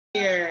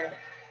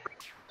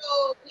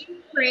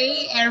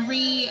pray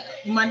every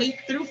Monday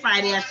through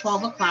Friday at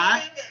 12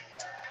 o'clock.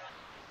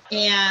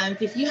 And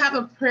if you have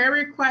a prayer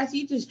request,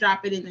 you just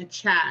drop it in the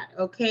chat,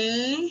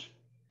 okay?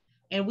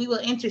 And we will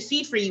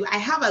intercede for you. I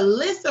have a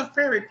list of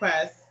prayer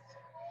requests.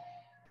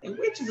 And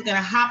we're just going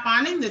to hop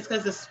on in this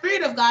because the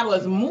Spirit of God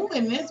was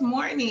moving this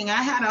morning.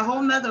 I had a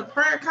whole nother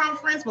prayer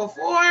conference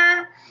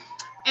before,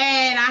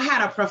 and I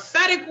had a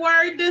prophetic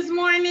word this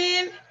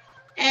morning,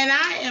 and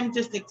I am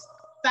just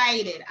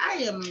excited.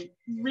 I am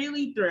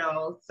really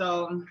thrilled.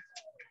 So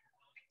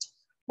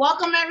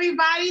welcome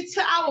everybody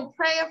to our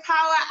Prayer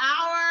Power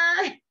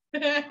Hour.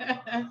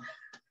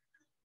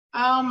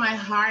 Oh, my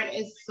heart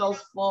is so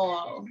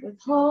full.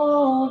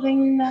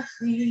 Withholding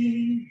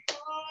nothing.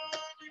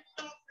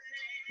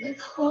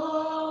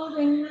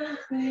 Withholding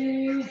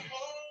nothing.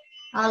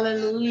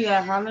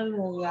 Hallelujah,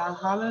 hallelujah,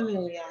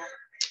 hallelujah.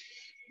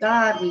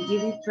 God, we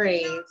give you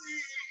praise.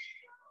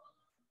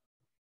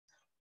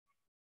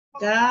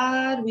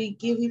 God, we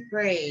give you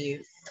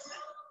praise.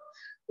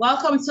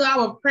 Welcome to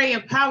our Prayer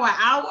Power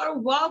Hour.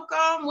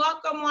 Welcome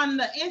on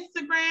the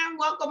Instagram.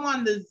 Welcome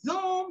on the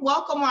Zoom.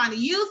 Welcome on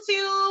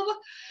YouTube.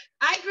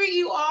 I greet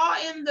you all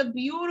in the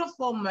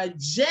beautiful,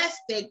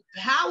 majestic,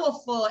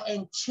 powerful,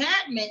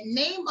 enchantment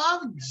name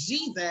of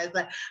Jesus,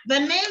 the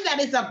name that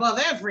is above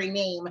every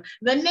name,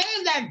 the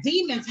name that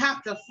demons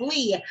have to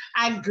flee.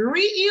 I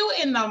greet you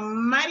in the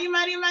mighty,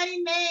 mighty,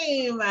 mighty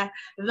name,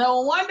 the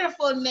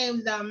wonderful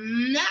name, the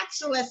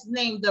matchless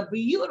name, the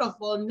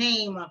beautiful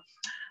name,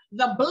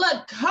 the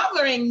blood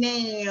covering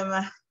name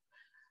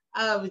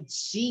of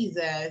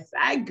Jesus.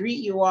 I greet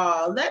you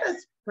all. Let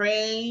us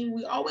pray.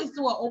 We always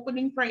do an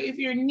opening prayer. If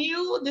you're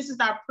new, this is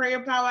our Prayer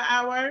Power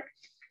Hour.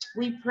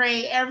 We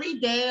pray every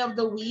day of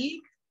the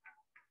week,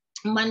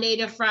 Monday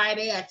to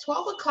Friday at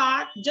 12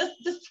 o'clock, just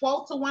this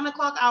 12 to 1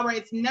 o'clock hour.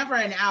 It's never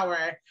an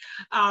hour,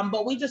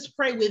 but we just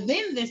pray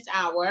within this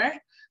hour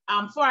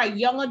for our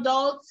young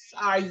adults,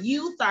 our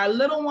youth, our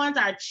little ones,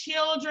 our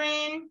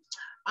children.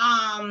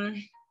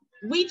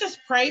 We just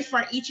pray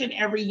for each and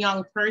every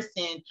young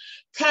person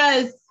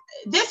because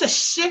there's a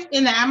shift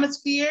in the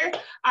atmosphere.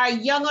 Our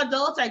young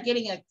adults are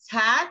getting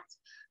attacked,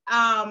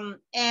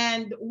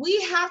 and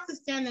we have to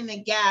stand in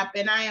the gap,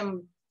 and I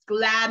am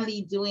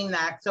gladly doing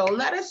that. So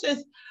let us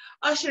just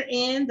usher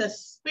in the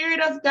Spirit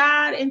of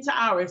God into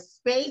our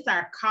space,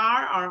 our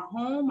car, our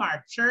home,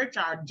 our church,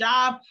 our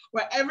job,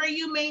 wherever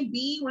you may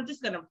be. We're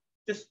just going to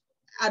just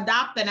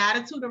adopt an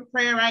attitude of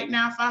prayer right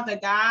now. Father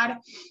God,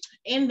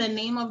 in the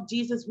name of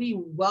Jesus, we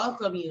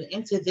welcome you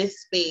into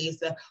this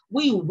space.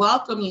 We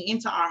welcome you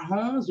into our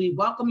homes. We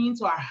welcome you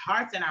into our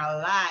hearts and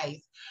our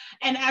lives.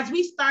 And as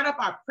we start up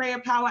our Prayer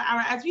Power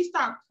Hour, as we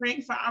start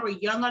praying for our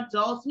young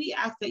adults, we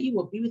ask that you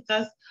will be with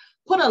us.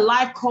 Put a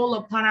live coal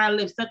upon our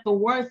lips. Let the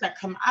words that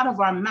come out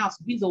of our mouths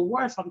be the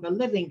words from the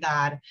living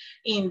God.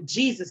 In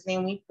Jesus'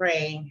 name we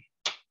pray.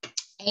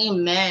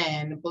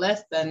 Amen.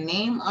 Bless the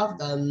name of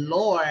the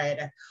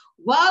Lord.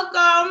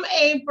 Welcome,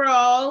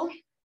 April.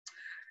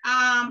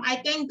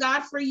 I thank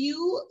God for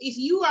you. If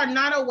you are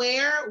not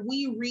aware,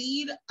 we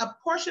read a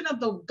portion of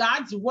the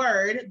God's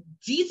word.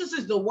 Jesus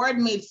is the word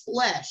made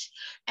flesh.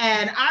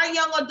 And our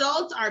young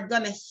adults are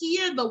going to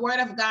hear the word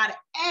of God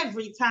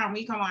every time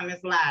we come on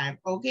this live,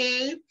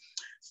 okay?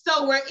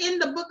 So we're in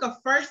the book of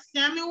 1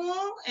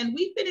 Samuel, and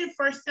we've been in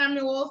 1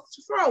 Samuel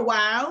for a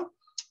while.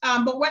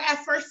 But we're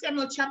at 1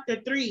 Samuel chapter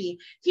 3.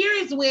 Here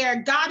is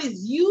where God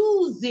is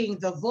using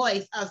the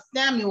voice of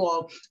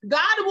Samuel.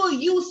 God will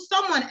use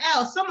someone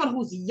else, someone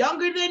who's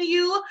younger than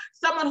you,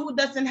 someone who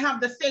doesn't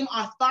have the same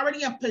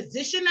authority and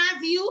position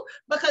as you,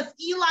 because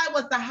Eli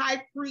was the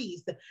high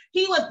priest.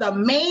 He was the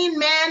main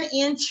man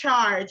in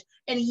charge.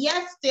 And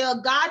yet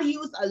still, God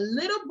used a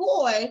little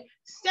boy,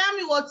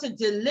 Samuel, to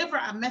deliver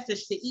a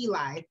message to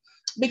Eli,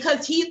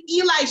 because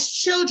Eli's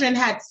children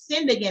had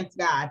sinned against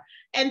God.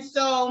 And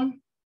so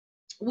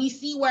we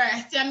see where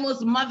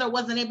Samuel's mother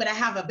wasn't able to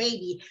have a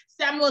baby.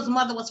 Samuel's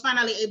mother was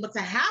finally able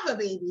to have a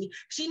baby.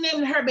 She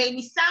named her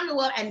baby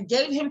Samuel and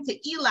gave him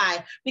to Eli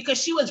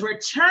because she was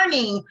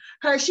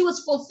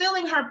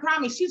fulfilling her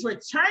promise. She's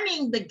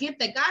returning the gift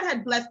that God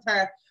had blessed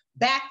her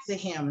back to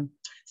him.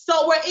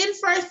 So we're in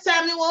 1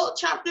 Samuel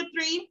chapter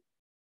 3.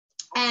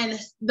 And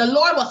the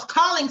Lord was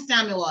calling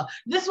Samuel.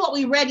 This is what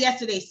we read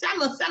yesterday.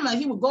 Samuel,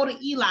 he would go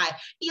to Eli.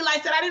 Eli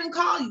said, I didn't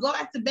call you. Go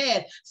back to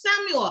bed.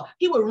 Samuel,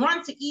 he would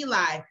run to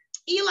Eli.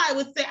 Eli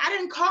would say, I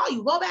didn't call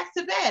you. Go back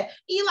to bed.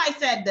 Eli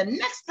said, the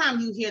next time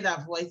you hear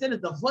that voice, it is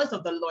the voice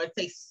of the Lord.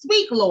 Say,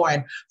 speak,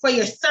 Lord, for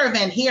your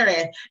servant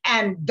heareth.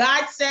 And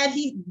God said,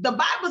 the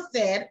Bible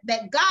said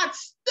that God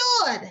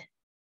stood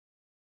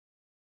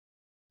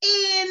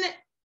in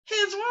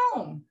his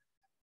room.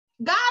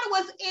 God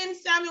was in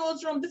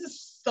Samuel's room. This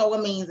is so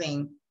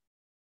amazing.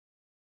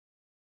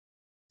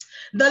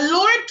 The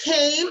Lord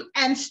came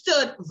and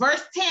stood,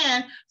 verse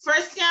 10,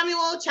 1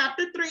 Samuel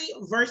chapter 3,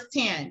 verse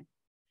 10.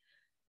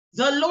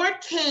 The Lord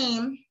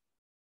came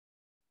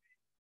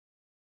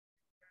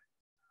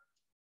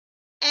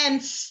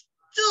and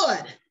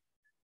stood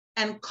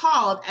and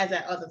called as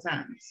at other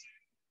times.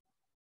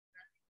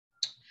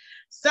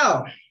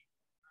 So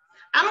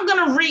I'm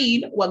going to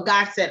read what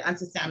God said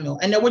unto Samuel,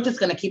 and then we're just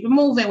going to keep it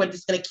moving. We're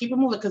just going to keep it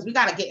moving because we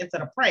got to get into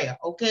the prayer,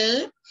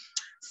 okay?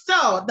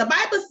 So the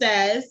Bible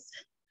says,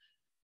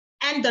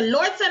 and the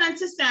Lord said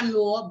unto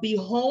Samuel,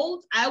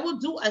 behold, I will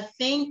do a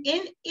thing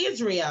in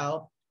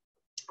Israel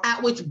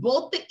at which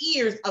both the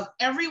ears of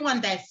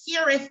everyone that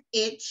heareth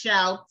it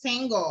shall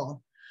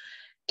tingle.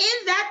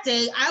 In that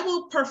day, I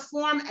will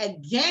perform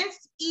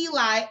against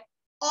Eli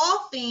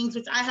all things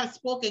which I have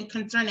spoken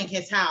concerning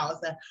his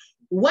house.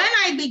 When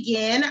I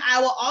begin,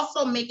 I will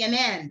also make an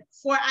end,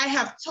 for I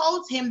have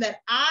told him that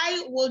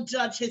I will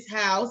judge his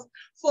house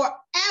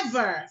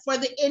forever for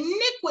the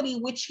iniquity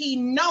which he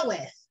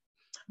knoweth,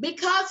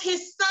 because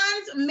his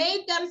sons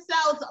made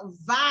themselves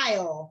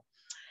vile,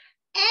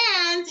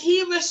 and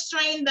he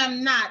restrained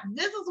them not.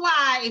 This is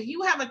why if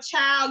you have a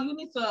child, you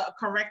need to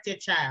correct your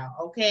child,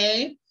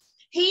 okay?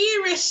 He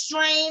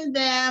restrained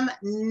them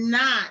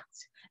not.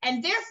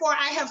 And therefore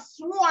I have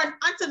sworn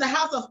unto the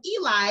house of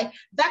Eli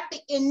that the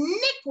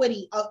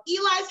iniquity of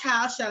Eli's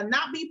house shall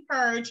not be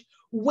purged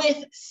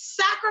with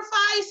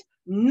sacrifice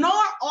nor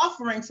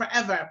offering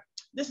forever.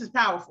 This is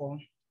powerful.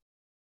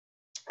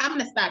 I'm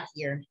going to stop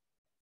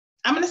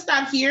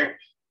here.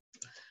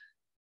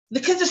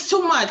 Because it's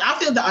too much. I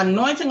feel the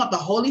anointing of the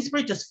Holy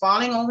Spirit just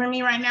falling over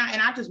me right now.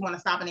 And I just want to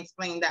stop and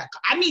explain that.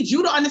 I need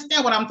you to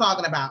understand what I'm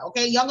talking about.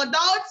 Okay, young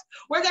adults,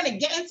 we're going to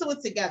get into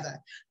it together.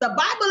 The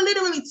Bible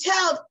literally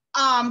says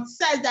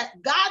that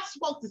God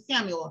spoke to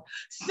Samuel.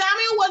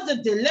 Samuel was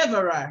a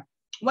deliverer.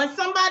 When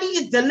somebody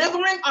is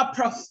delivering a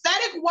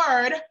prophetic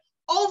word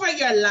over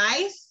your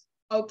life,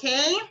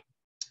 okay?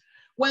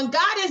 When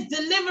God is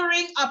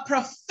delivering a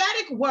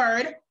prophetic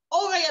word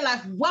over your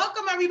life.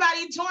 Welcome,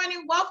 everybody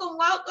joining. Welcome.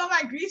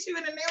 I greet you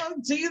in the name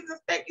of Jesus.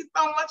 Thank you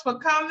so much for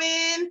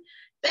coming.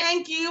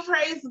 Thank you.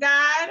 Praise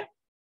God.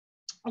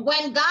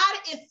 When God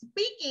is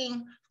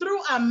speaking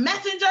through a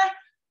messenger,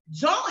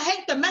 don't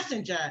hate the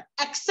messenger,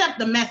 accept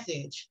the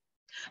message.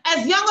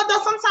 As young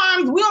adults,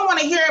 sometimes we don't want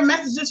to hear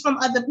messages from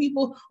other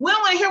people. We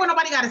don't want to hear what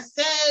nobody got to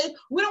say.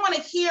 We don't want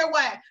to hear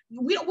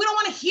we don't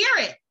want to hear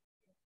it.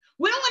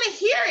 We don't want to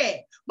hear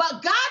it.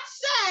 But God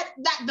said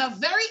that the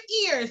very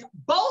ears,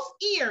 both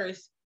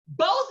ears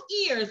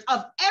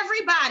of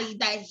everybody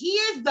that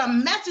hears the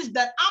message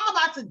that I'm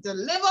about to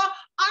deliver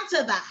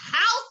unto the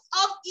house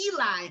of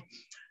Eli,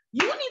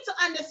 you need to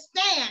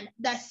understand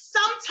that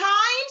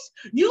sometimes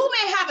you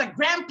may have a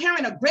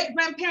grandparent, a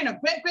great-grandparent, a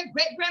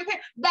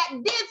great-great-great-grandparent that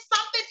did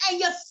something and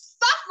you're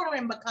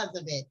suffering because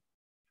of it.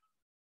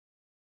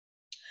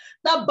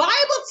 The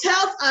Bible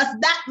tells us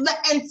that the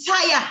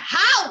entire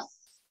house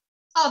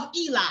of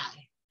Eli,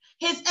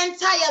 his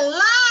entire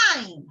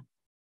line,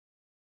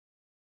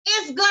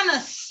 is gonna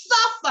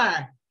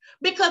suffer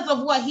because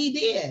of what he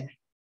did,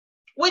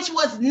 which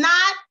was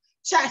not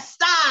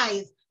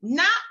chastise,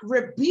 not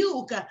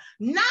rebuke,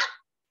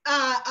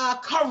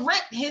 not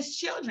correct his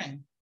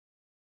children.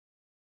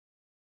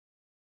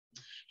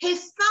 His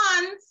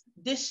sons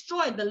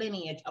destroyed the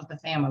lineage of the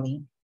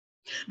family.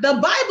 The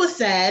Bible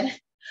said,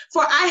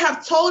 for I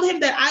have told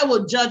him that I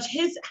will judge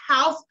his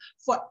house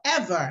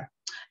forever.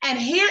 And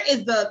here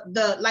is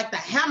the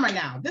hammer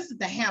now. This is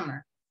the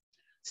hammer.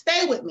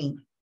 Stay with me.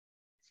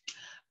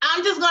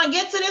 I'm just going to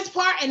get to this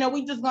part and then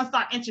we're just going to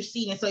start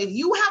interceding. So if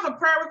you have a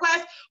prayer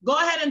request, go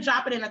ahead and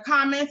drop it in the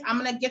comments. I'm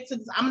going to get to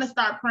this. I'm going to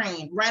start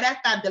praying right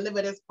after I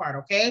deliver this part,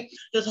 okay?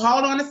 Just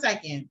hold on a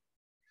second.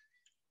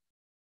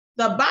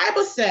 The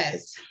Bible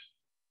says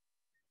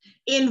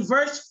in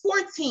verse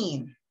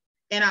 14,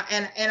 and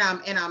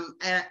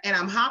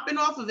I'm hopping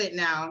off of it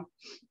now.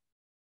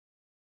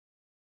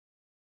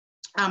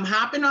 I'm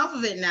hopping off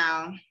of it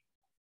now.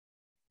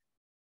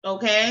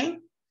 Okay?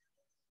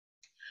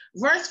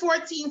 Verse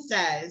 14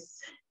 says,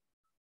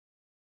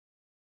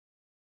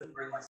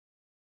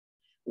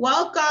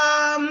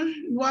 welcome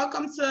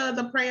to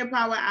the Prayer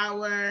Power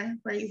Hour.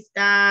 Praise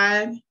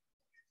God.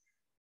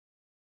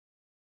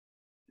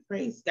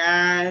 Praise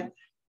God.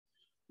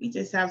 We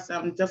just have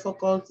some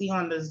difficulty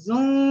on the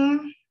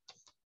Zoom.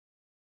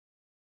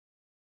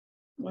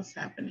 What's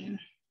happening?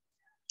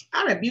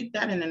 I rebuke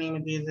that in the name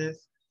of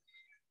Jesus.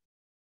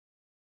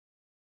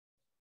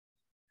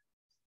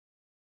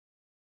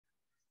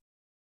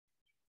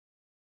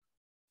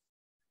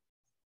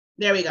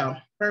 There we go.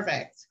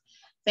 Perfect.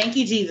 Thank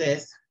you,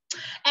 Jesus.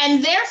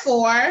 And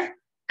therefore, I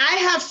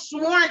have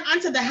sworn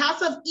unto the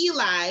house of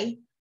Eli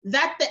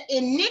that the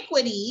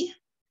iniquity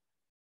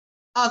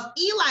of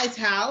Eli's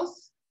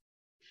house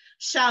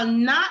shall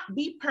not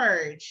be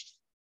purged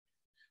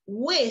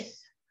with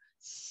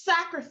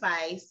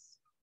sacrifice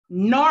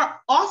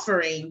nor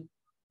offering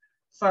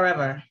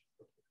forever.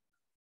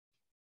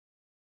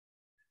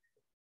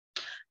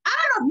 I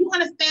don't know if you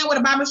understand what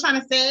the Bible is trying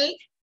to say,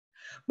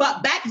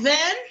 But back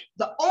then,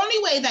 the only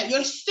way that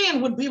your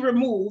sin would be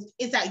removed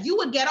is that you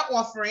would get an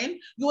offering,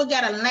 you would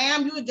get a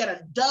lamb, you would get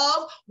a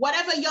dove,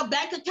 whatever your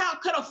bank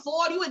account could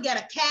afford, you would get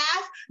a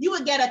calf, you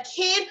would get a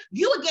kid,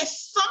 you would get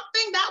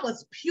something that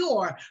was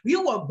pure.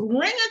 You would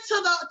bring it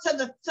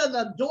to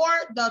the door,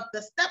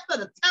 the steps of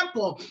the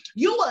temple.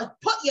 You would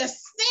put your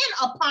sin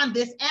upon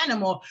this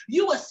animal.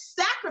 You would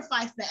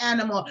sacrifice the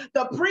animal.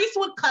 The priest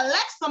would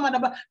collect some of the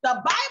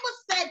Bible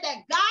said that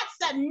God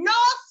said no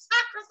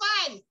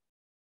sacrifice.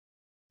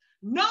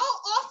 No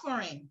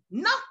offering,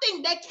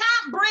 nothing. They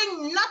can't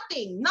bring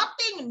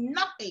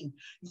nothing.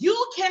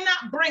 You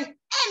cannot bring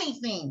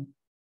anything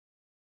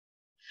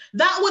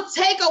that would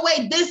take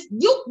away this.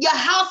 Your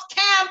house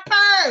can't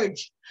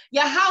purge.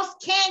 Your house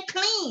can't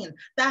clean.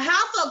 The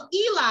house of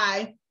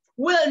Eli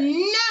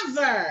will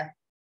never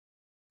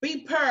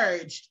be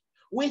purged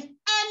with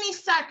any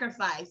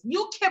sacrifice.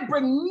 You can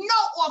bring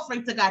no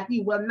offering to God. He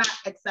will not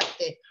accept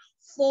it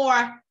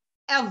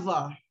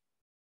forever.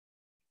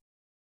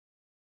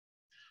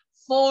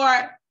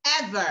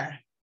 Forever.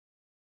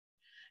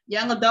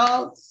 Young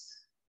adults,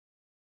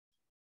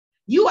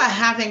 you are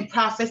having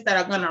prophets that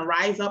are going to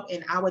rise up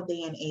in our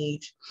day and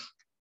age.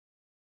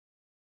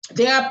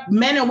 There are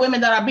men and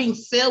women that are being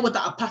filled with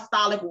the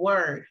apostolic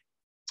word.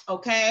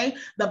 Okay,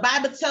 the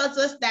Bible tells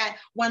us that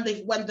when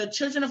the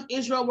children of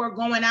Israel were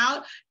going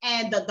out,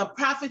 and the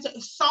prophets,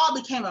 Saul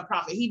became a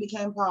prophet. He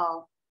became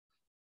Paul.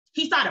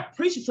 He started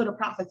preaching to the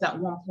prophets at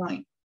one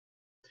point.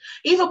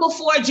 Even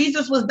before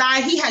Jesus was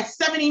dying, he had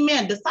 70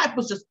 men,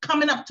 disciples, just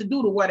coming up to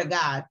do the word of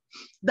God.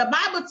 The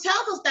Bible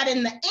tells us that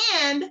in the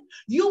end,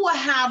 you will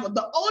have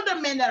the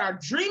older men that are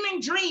dreaming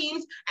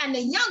dreams and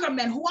the younger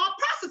men who are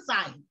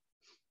prophesying.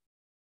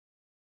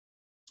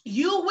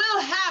 You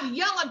will have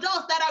young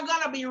adults that are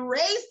going to be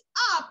raised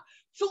up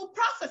to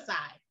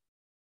prophesy.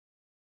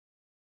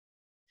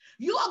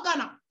 You are going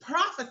to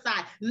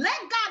prophesy. Let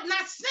God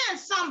not send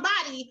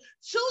somebody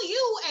to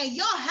you and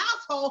your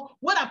household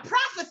with a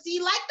prophecy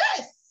like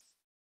this.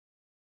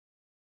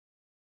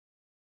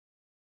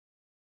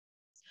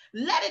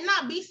 Let it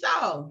not be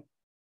so.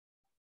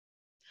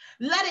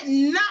 Let it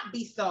not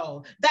be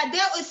so. That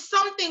there is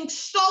something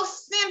so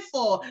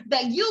sinful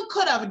that you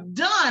could have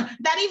done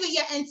that even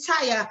your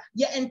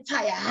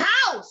entire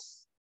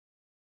house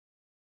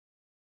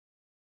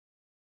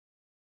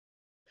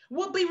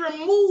will be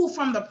removed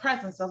from the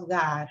presence of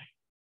God.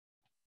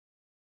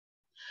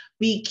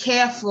 Be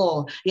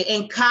careful. You're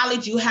in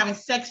college, you having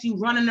sex, you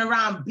running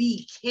around.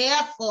 Be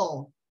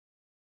careful.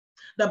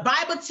 The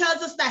Bible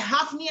tells us that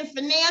Hophni and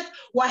Phinehas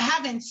were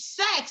having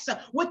sex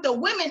with the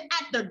women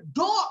at the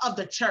door of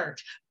the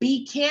church.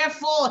 Be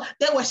careful.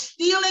 They were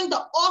stealing the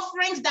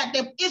offerings that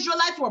the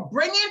Israelites were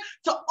bringing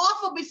to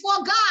offer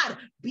before God.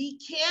 Be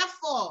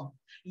careful.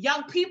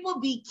 Young people,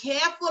 be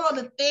careful of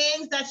the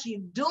things that you're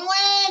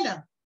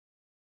doing.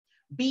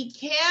 Be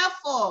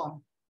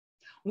careful.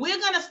 We're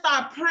going to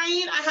start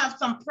praying. I have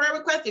some prayer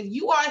requests. If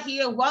you are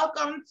here,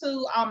 welcome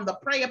to the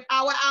Prayer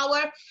Power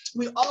Hour.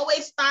 We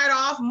always start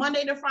off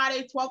Monday to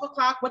Friday, 12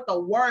 o'clock with the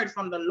word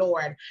from the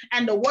Lord.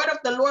 And the word of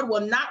the Lord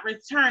will not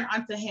return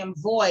unto him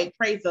void.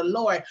 Praise the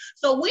Lord.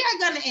 So we are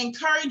going to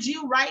encourage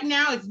you right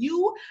now. If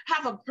you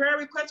have a prayer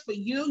request for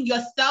you,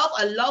 yourself,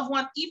 a loved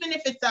one, even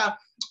if it's a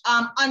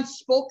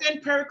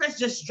unspoken prayer request,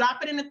 just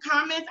drop it in the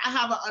comments. I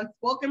have an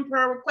unspoken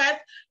prayer request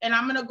and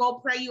I'm going to go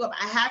pray you up.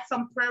 I had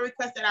some prayer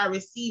requests that I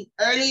received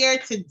earlier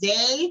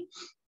today.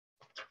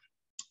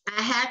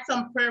 I had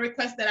some prayer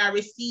requests that I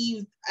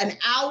received an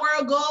hour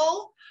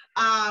ago.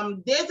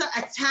 There's an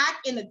attack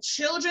in the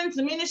children's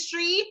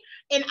ministry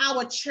in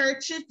our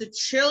churches. The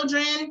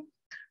children,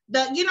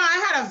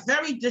 I had a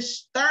very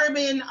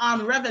disturbing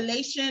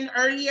revelation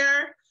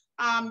earlier.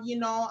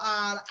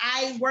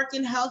 I work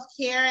in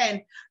healthcare,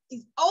 and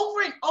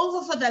over and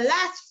over for the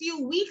last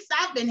few weeks,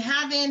 I've been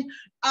having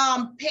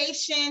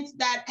patients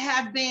that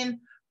have been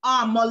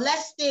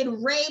molested,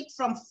 raped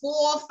from 4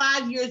 or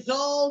 5 years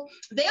old.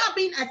 They are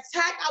being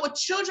attacked. Our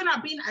children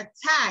are being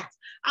attacked.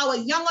 Our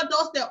young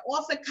adults, they're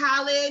off at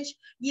college.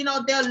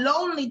 They're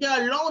lonely.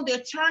 They're alone.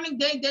 They're turning.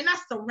 They're not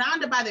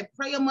surrounded by their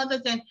prayer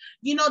mothers, and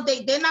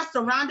they're not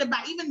surrounded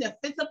by even their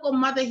physical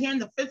mother here in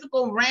the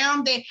physical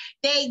realm. Their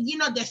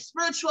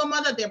spiritual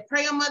mother, their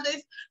prayer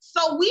mothers.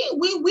 So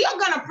we are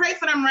gonna pray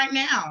for them right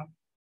now,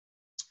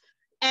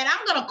 and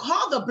I'm gonna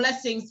call the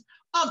blessings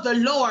of the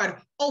Lord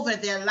over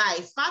their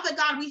life. Father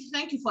God, we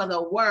thank you for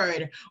the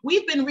word.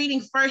 We've been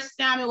reading 1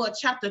 Samuel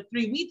chapter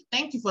 3. We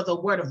thank you for the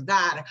word of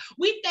God.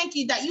 We thank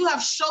you that you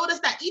have showed us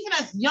that even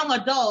as young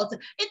adults,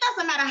 it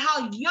doesn't matter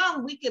how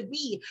young we could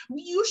be.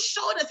 You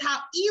showed us how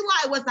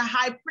Eli was the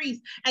high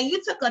priest and you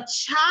took a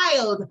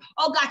child,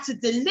 oh God, to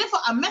deliver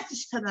a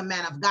message to the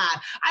man of God.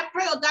 I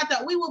pray, oh God,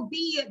 that we will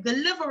be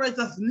deliverers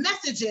of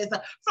messages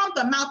from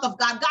the mouth of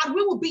God. God,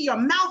 we will be your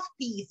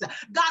mouthpiece.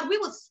 God, we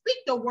will speak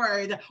the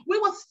word. We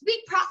will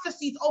speak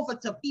prophecies over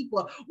to to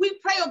people. We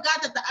pray, oh God,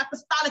 that the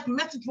apostolic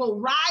message will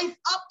rise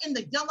up in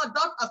the young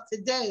adults of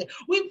today.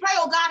 We pray,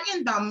 oh God,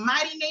 in the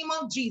mighty name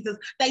of Jesus,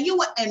 that you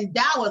will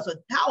endow us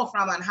with power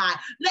from on high.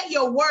 Let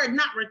your word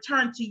not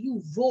return to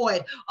you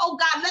void. Oh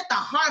God, let the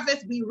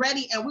harvest be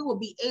ready and we will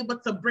be able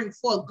to bring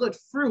forth good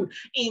fruit.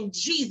 In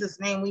Jesus'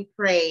 name we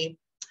pray.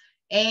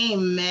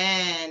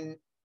 Amen.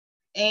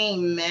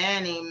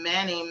 Amen,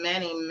 amen,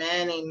 amen,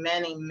 amen,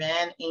 amen,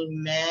 amen,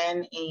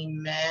 amen,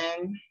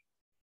 amen.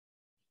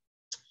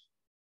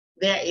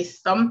 There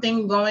is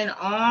something going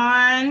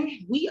on.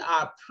 We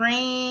are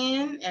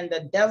praying and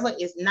the devil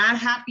is not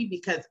happy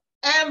because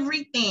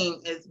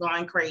everything is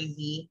going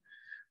crazy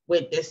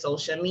with this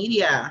social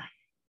media.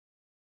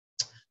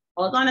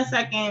 Hold on a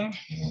second.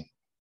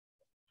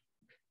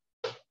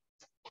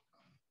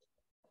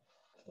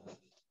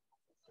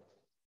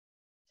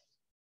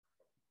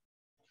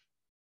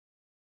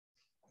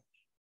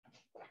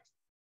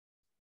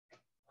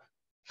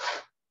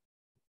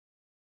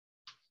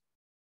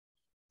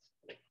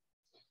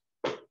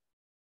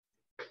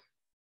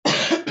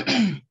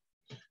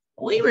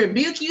 We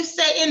rebuke you,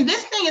 Satan.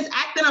 This thing is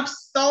acting up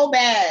so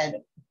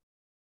bad.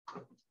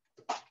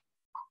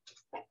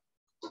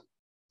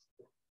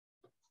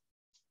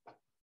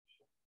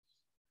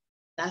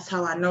 That's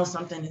how I know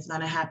something is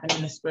going to happen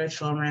in the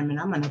spiritual realm, and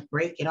I'm going to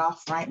break it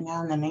off right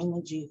now in the name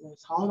of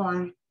Jesus. Hold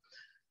on.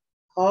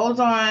 Hold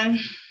on.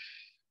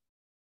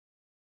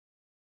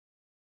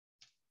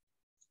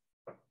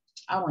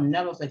 I will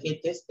never forget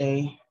this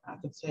day. I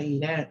can tell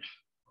you that.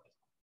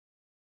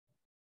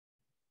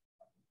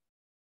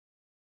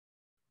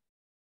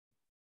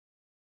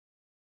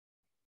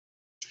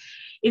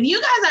 If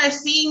you guys are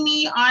seeing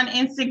me on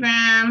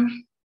Instagram,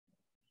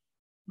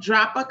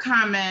 drop a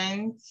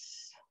comment.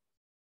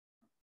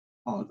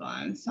 Hold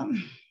on.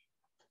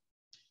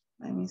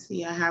 Let me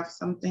see. I have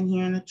something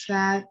here in the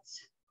chat.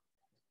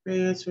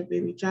 Prayers for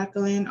baby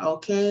Jacqueline.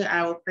 Okay,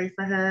 I will pray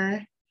for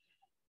her.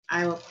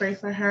 I will pray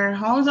for her.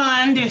 Hold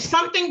on. There's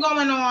something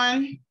going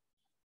on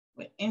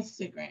with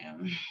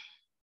Instagram.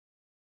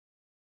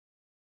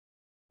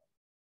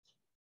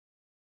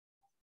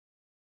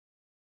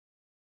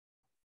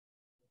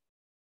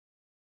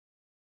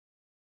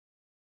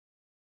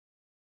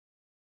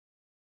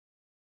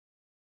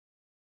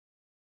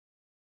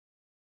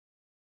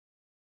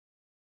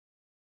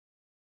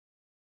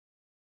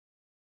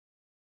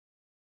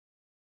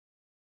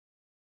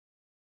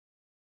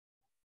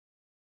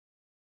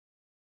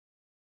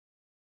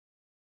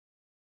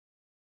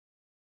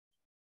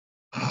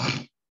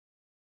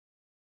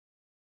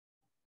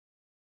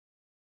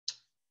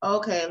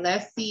 Okay,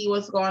 let's see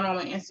what's going on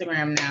with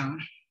Instagram now.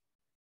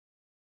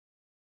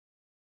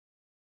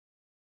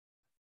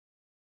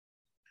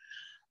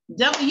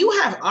 Devil, you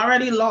have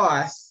already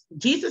lost.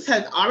 Jesus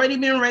has already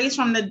been raised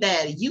from the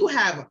dead. You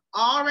have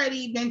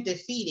already been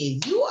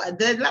defeated.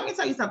 Let me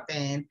tell you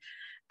something.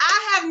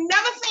 I have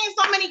never seen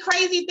so many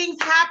crazy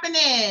things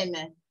happening.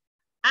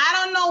 I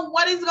don't know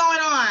what is going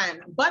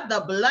on, but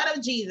the blood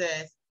of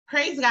Jesus.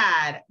 Praise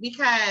God,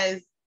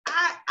 because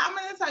I'm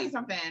going to tell you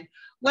something.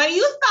 When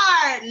you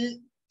start,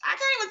 I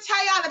can't even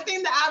tell y'all the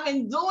things that I've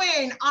been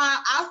doing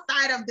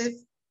outside of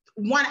this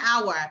 1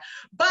 hour,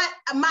 but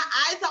my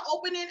eyes are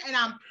opening and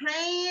I'm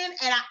praying,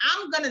 and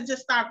I'm going to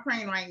just start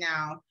praying right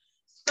now.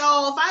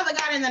 So, Father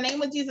God, in the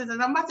name of Jesus, as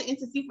I'm about to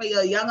intercede for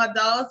your young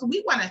adults,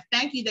 we want to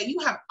thank you that you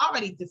have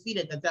already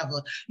defeated the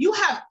devil. You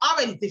have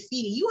already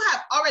defeated. You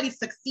have already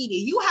succeeded.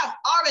 You have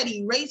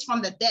already raised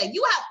from the dead.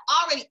 You have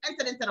already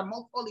entered into the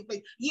most holy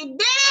place. You did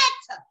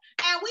it!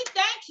 And we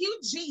thank you,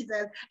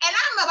 Jesus. And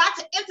I'm about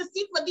to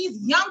intercede for these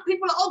young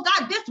people. Oh,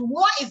 God, this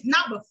war is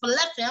not with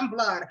flesh and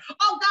blood.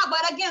 Oh, God,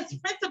 but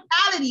against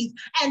principalities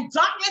and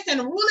darkness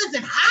and rulers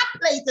in high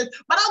places.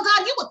 But, oh,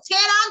 God, you will tear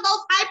down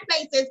those high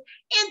places.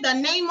 In the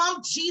name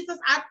of Jesus,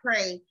 I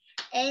pray.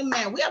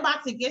 Amen. We're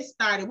about to get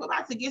started. We're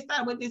about to get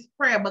started with this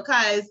prayer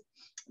because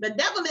the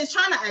devil is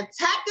trying to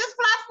attack this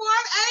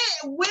platform and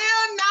it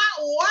will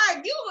not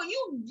work.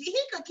 He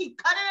could keep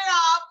cutting it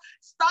off,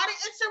 starting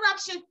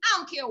interruptions. I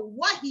don't care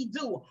what he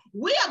do.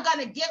 We are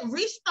going to get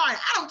restarted.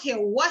 I don't care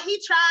what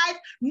he tries.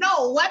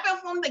 No weapon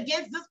formed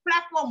against this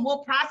platform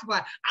will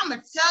prosper. I'm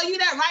going to tell you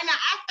that right now.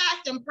 I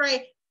fast and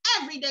pray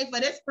every day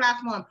for this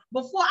platform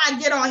before I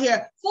get on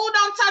here. Food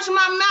don't touch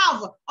my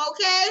mouth,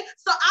 okay?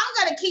 So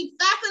I'm going to keep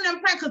fasting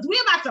and praying because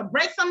we're about to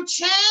break some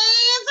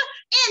chains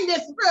in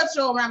this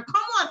spiritual realm.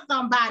 Come on,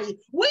 somebody.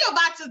 We're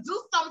about to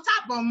do some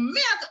type of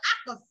miracle. I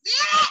can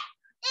feel it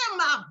in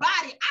my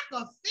body. I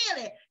can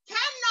feel it. Can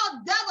no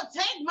devil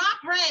take my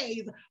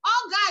praise?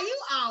 Oh, God, you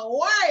are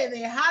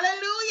worthy.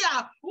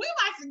 Hallelujah. We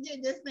about to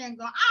get this thing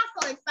going. I'm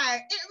so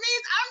excited. It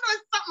means I'm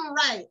doing something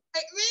right.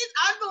 It means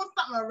I'm doing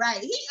something right.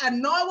 He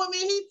annoyed with me.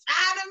 He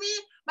tired of me.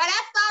 But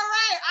that's all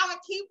right. I'm going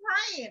to keep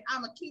praying.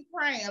 I'm going to keep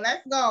praying.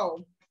 Let's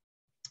go.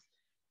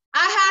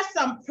 I have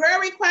some prayer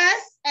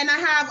requests and I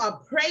have a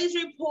praise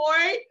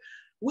report.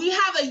 We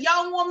have a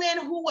young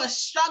woman who was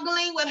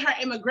struggling with her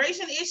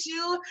immigration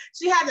issue.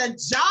 She has a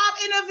job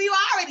interview.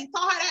 I already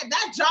told her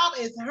that job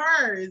is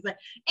hers.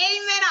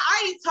 Amen.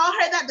 I already told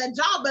her that the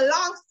job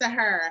belongs to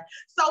her.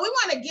 So we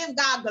want to give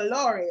God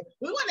glory.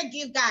 We want to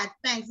give God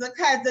thanks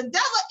because the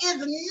devil is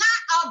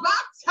not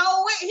about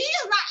to win. He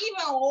is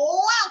not even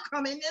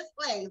welcome in this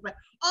place.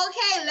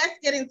 Okay, let's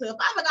get into it.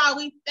 Father God,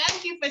 we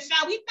thank you for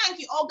sharing. We thank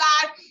you, oh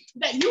God,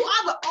 that you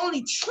are the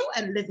only true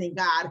and living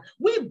God.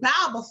 We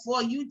bow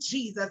before you,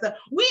 Jesus.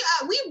 We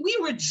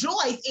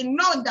rejoice in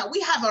knowing that we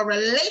have a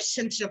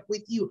relationship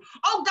with you.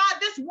 Oh God,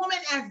 this woman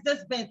has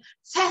just been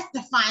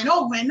testifying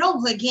over and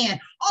over again.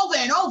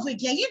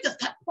 You just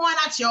kept pouring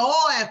out your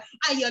oil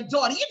on your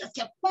daughter. You just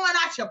kept pouring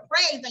out your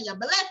praise and your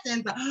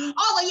blessings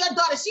over your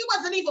daughter. She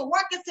wasn't even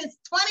working since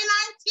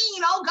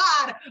 2019, oh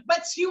God,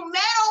 but you made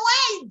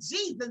a way,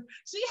 Jesus.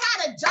 She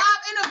had a job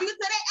interview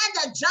today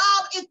and the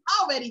job is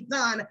already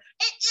done.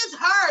 It is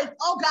hers,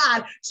 oh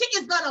God. She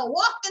is going to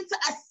walk into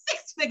a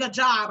six-figure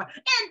job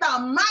in the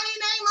mighty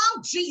name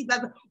of Jesus.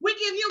 We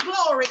give you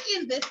glory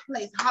in this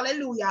place.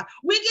 Hallelujah.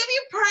 We give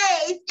you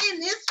praise in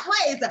this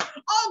place.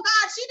 Oh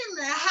God, she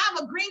didn't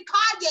have a green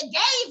card. You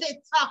gave it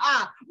to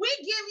her. We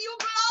give you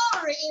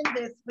glory in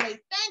this place.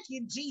 Thank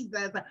you,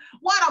 Jesus.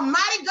 What a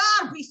mighty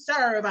God we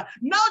serve.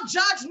 No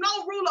judge,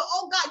 no ruler.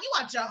 Oh God, you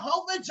are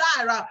Jehovah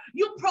Jireh.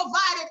 You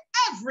provided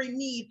every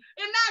need.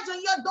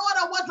 Imagine your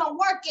daughter wasn't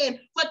working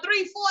for 3-4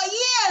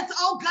 years,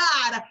 oh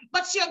God,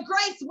 but your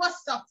grace was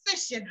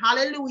sufficient.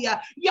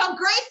 Hallelujah. Your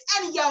grace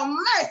and your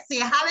mercy.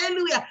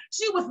 Hallelujah.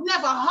 She was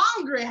never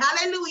hungry.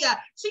 Hallelujah.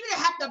 She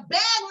didn't have to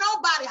beg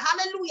nobody.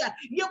 Hallelujah.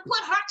 You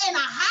put her in a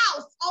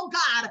house, oh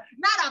God,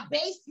 not a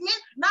basement,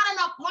 not an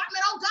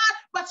apartment, oh God,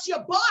 but you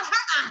bought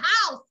her a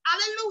house.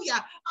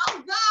 Hallelujah.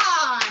 Oh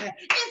God,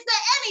 is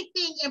there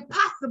anything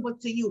impossible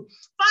to you?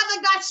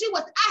 Father God, she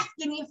was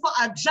asking you for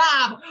a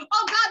job.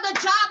 Oh God, the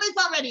job is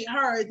already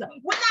hers.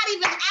 We're not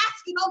even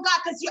asking, oh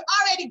God, because you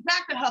already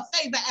granted her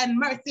favor and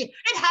mercy.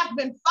 It has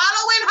been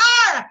following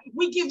her.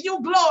 We give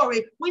you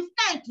glory. We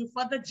thank you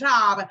for the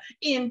job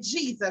in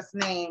Jesus'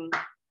 name.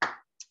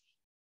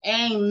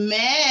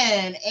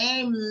 Amen.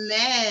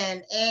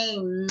 Amen.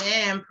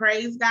 Amen.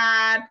 Praise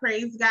God.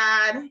 Praise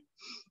God.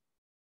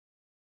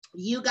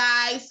 You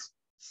guys,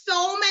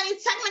 so many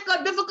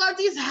technical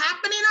difficulties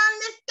happening on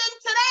this thing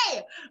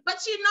today. But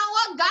you know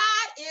what?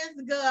 God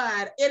is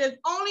good. It is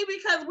only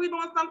because we're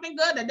doing something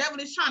good. The devil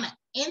is trying to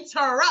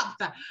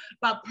interrupt.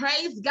 But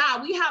praise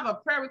God. We have a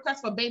prayer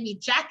request for baby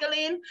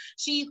Jacqueline.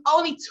 She's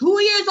only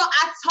 2 years old.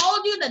 I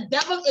told you the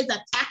devil is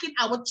attacking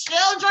our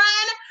children.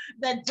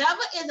 The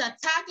devil is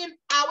attacking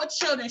our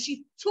children. She's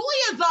 2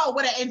 years old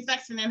with an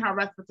infection in her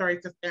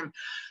respiratory system.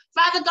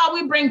 Father God,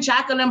 we bring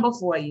Jacqueline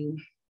before you.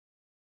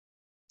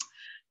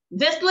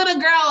 This little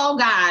girl, oh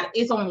God,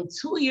 is only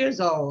 2 years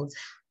old.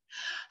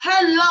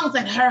 Her lungs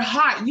and her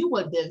heart, you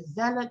will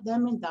develop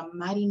them in the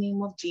mighty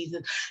name of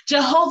Jesus.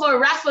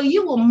 Jehovah Rapha,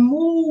 you will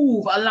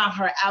move along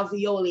her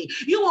alveoli.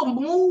 You will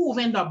move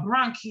in the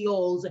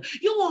bronchioles.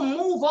 You will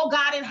move, oh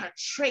God, in her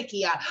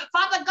trachea.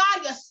 Father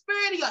God, your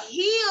spirit, your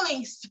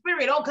healing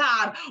spirit, oh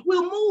God,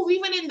 will move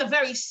even in the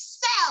very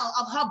cell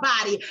of her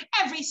body.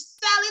 Every cell,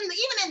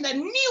 even in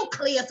the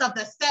nucleus of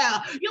the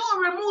cell. You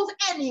will remove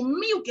any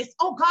mucus,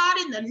 oh God,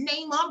 in the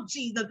name of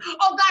Jesus.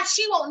 Oh God,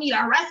 she won't need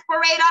a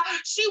respirator.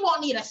 She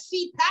won't need a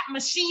CPAP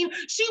machine.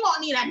 She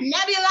won't need a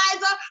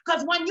nebulizer,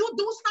 because when you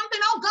do something,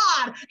 oh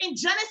God, in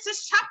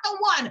Genesis chapter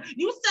 1,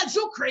 you said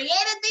you created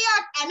the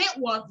earth and it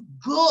was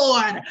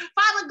good.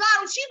 Father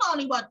God, she's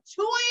only but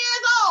 2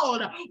 years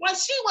old. When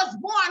she was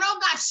born, oh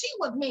God, she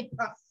was made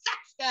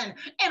perfection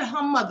in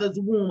her mother's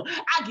womb.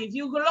 I give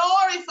you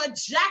glory for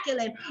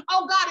Jacqueline.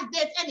 Oh God, if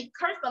there's any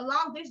curse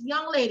along this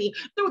young lady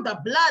through the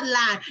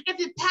bloodline, if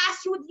it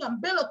passed through the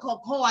umbilical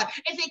cord,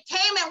 if it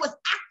came and was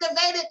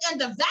activated in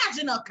the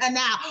vaginal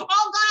canal,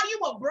 oh God, you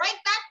will break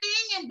that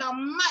thing in the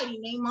mighty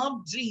name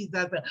of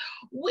Jesus.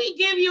 We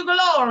give you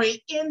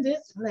glory in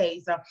this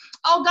place.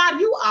 Oh God,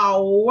 you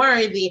are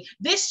worthy.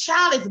 This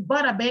child is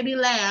but a baby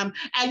lamb,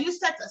 and you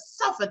said to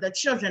suffer the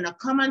children to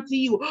come unto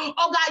you.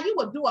 Oh God, you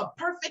will do a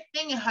perfect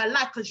thing in her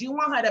life because you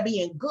want her to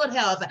be in good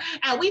health.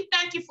 And we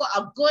thank you for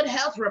a good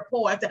health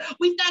report.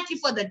 We thank you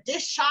for the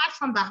discharge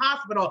from the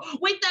hospital.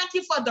 We thank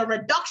you for the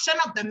reduction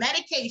of the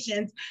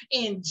medications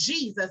in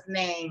Jesus'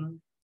 name.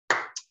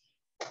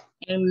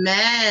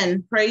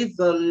 Amen. Praise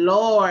the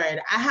Lord.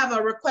 I have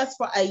a request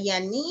for a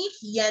Yannick.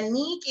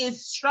 Yannick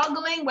is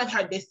struggling with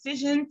her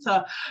decision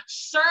to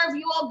serve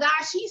you, oh God.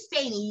 She's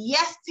saying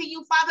yes to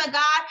you, Father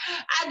God.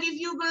 I give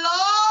you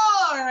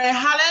glory.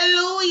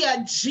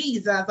 Hallelujah,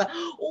 Jesus.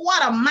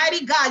 What a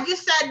mighty God. You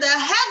said the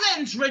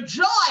heavens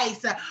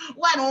rejoice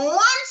when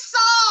one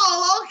soul,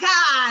 oh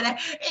God,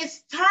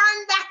 is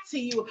turned back to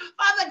you.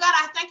 Father God,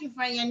 I thank you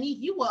for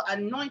Yannick. You will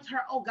anoint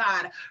her, oh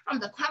God, from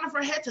the crown of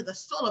her head to the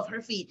sole of her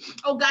feet.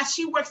 Oh God,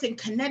 she works in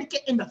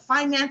Connecticut in the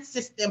finance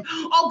system.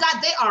 Oh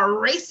God, they are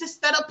racist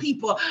set of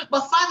people.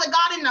 But Father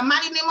God, in the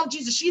mighty name of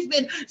Jesus, she's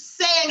been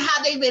saying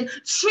how they've been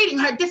treating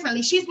her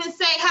differently. She's been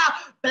saying how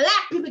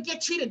Black people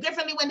get treated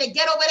differently when they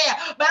get over there.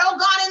 But oh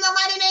God, in the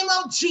mighty name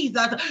of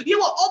Jesus, you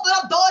will open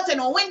up doors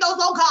and windows,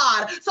 oh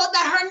God, so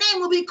that her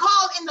name will be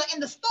called in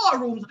the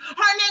storerooms.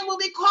 Her name will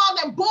be called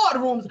in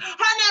boardrooms.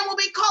 Her name will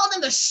be called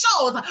in the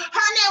shows.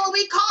 Her name will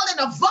be called in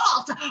the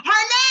vault.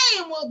 Her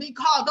name will be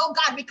called, oh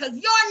God, because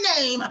your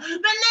name, the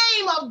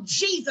name of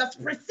Jesus,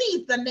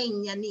 precedes the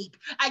name Unique.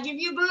 I give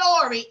you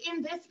glory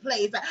in this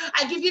place.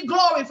 I give you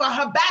glory for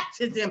her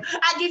baptism.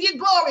 I give you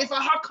glory for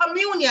her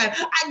communion.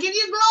 I give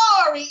you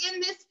glory in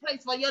this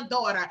place for your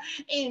daughter.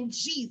 In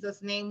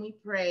Jesus' name we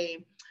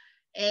pray.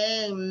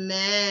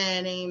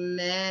 Amen,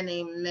 amen,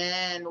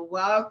 amen.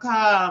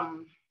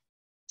 Welcome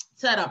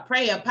to the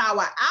Prayer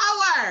Power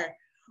Hour,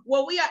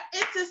 where we are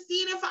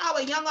interceding for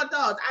our young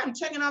adults. I'm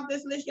checking off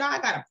this list, y'all. I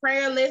got a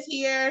prayer list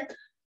here.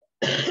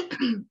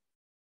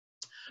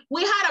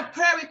 We had a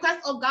prayer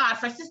request, oh God,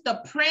 for Sister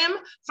Prim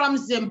from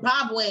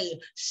Zimbabwe.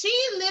 She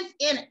lives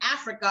in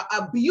Africa,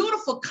 a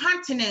beautiful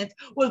continent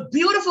with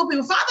beautiful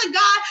people. Father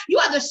God, you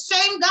are the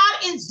same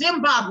God in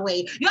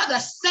Zimbabwe. You're the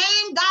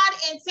same God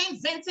in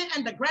St. Vincent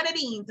and the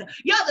Grenadines.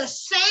 You're the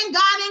same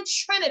God in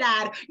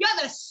Trinidad.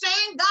 You're the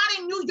same God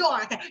in New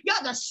York.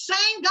 You're the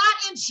same God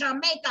in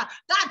Jamaica.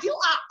 God, you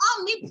are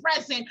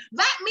omnipresent.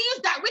 That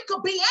means that we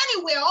could be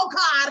anywhere, oh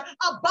God,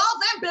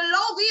 above and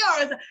below the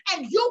earth,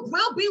 and you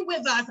will be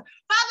with us.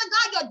 Father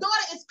God, your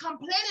daughter is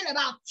complaining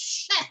about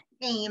chest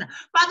pain.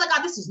 Father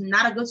God, this is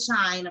not a good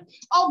sign.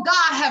 Oh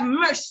God, have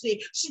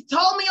mercy. She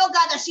told me, oh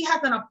God, that she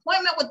has an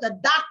appointment with the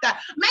doctor.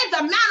 May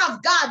the man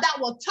of God that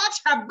will touch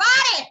her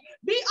body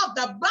be of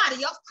the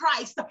body of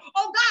Christ.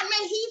 Oh God,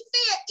 may he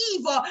fear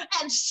evil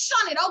and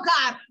shun it. Oh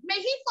God, may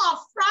he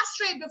fall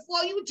prostrate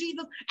before you,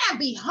 Jesus, and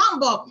be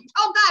humble.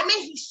 Oh God,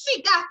 may he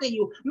seek after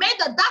you. May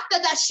the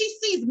doctor that she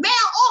sees, male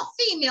or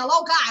female,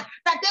 oh God,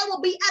 that there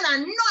will be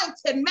an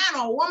anointed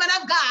man or woman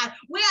of God.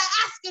 We are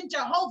asking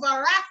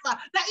Jehovah Rapha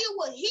that you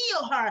will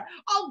heal her.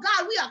 Oh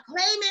God, we are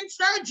claiming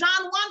 3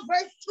 John 1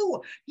 verse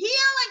 2,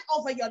 healing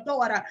over your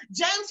daughter.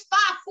 James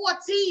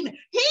 5:14,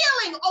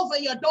 healing over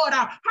your daughter.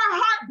 Her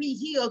heart be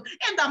healed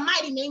in the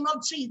mighty name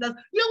of Jesus.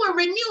 You will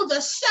renew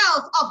the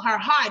cells of her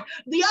heart.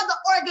 The other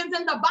organs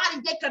in the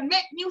body, they can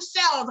make new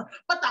cells,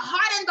 but the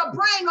heart and the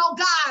brain, oh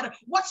God,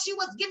 what she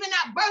was given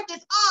at birth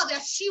is all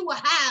that she will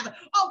have.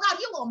 Oh God,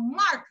 you will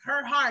mark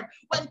her heart.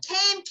 When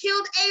Cain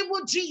killed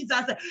Abel,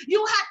 Jesus,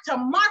 you had to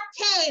mark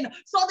Cain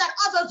so that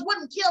others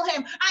wouldn't kill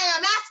him. I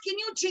am asking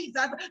you, Jesus,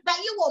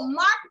 that you will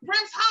mark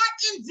Prince's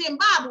heart in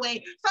Zimbabwe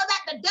so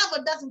that the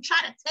devil doesn't try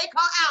to take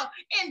her out.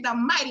 In the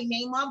mighty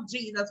name of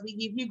Jesus, we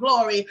give you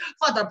glory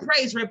for the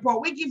praise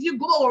report. We give you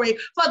glory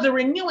for the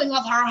renewing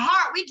of her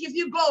heart. We give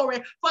you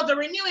glory for the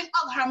renewing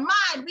of her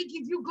mind. We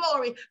give you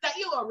glory that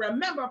you will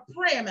remember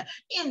Prim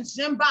in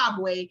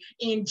Zimbabwe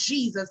in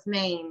Jesus'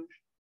 name.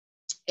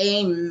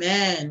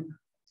 Amen.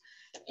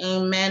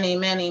 Amen,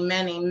 amen,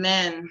 amen,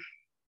 amen.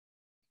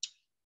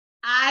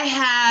 I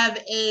have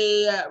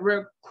a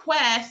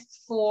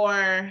request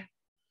for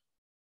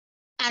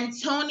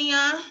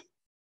Antonia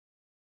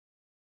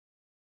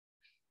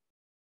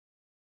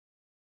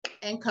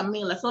and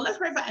Camila. So let's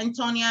pray for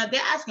Antonia.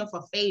 They're asking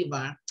for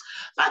favor.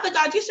 Father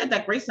God, you said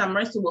that grace and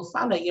mercy will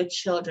follow your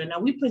children,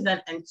 and we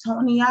present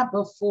Antonia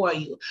before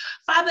you.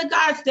 Father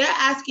God, they're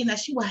asking that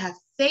she will have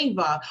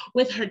favor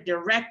with her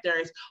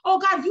directors. Oh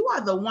God, you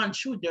are the one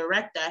true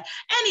director.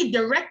 Any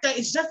director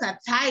is just a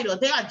title.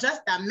 They are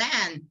just a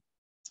man.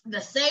 The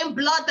same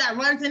blood that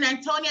runs in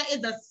Antonia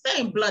is the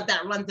same blood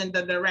that runs in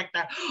the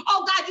director.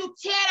 Oh God, you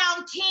tear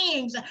down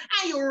kings and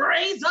you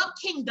raise up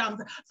kingdoms.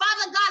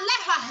 Father God,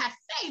 let her have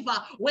favor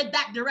with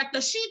that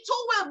director. She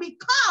too will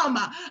become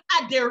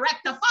a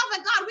director.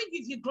 Father God, we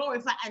give you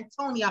glory for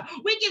Antonia.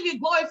 We give you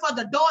glory for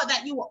the door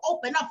that you will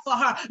open up for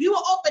her. You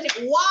will open it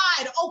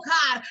wide, oh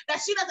God,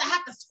 that she doesn't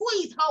have to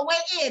squeeze her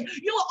way in.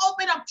 You will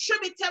open up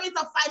tributaries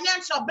of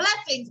financial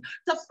blessings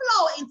to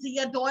flow into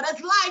your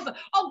daughter's life.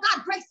 Oh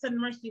God, grace and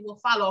mercy will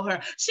follow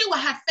her. She will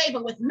have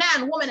favor with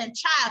man, woman, and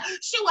child.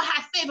 She will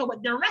have favor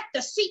with director,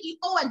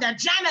 CEO, and the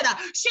janitor.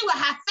 She will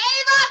have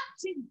favor.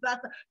 Jesus,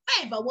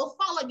 favor will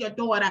follow your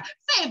daughter.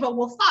 Favor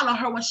will follow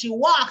her when she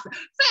walks.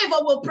 Favor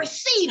will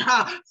precede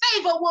her.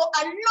 Favor will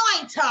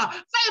anoint her.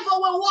 Favor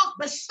will walk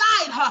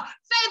beside her.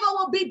 Favor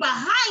will be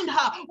behind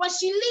her. When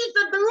she leaves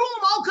the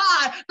room, oh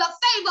God, the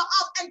favor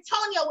of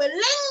Antonia will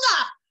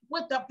linger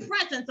with the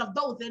presence of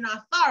those in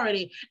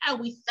authority. And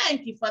we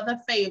thank you for the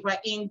favor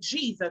in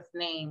Jesus'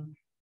 name.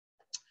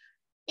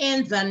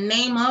 In the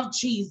name of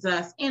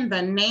Jesus, in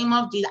the name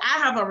of Jesus, I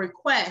have a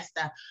request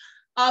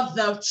of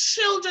the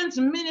children's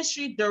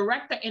ministry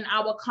director in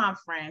our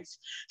conference.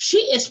 She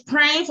is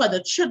praying for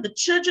the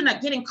children are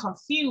getting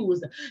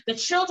confused. The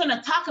children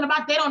are talking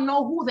about they don't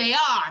know who they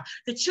are.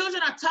 The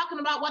children are talking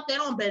about what they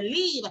don't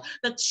believe.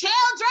 The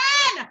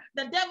children,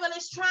 the devil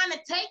is trying to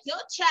take your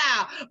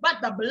child, but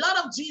the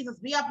blood of Jesus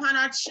be upon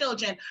our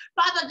children.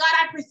 Father God,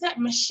 I present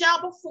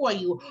Michelle before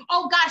you.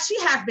 Oh God, she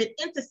has been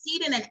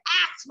interceding and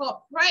asked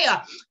for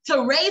prayer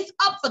to raise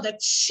up for the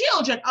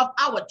children of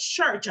our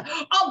church.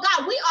 Oh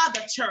God, we are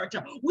the church.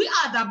 We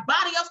are the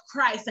body of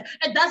Christ.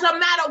 It doesn't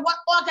matter what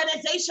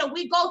organization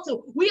we go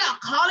to. We are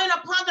calling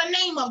upon the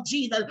name of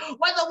Jesus.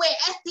 Whether we're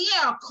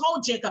SDA or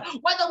Kojic,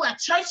 whether we're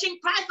Church in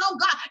Christ, oh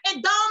God,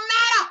 it don't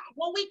matter.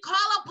 When we call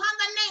upon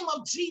the name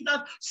of Jesus,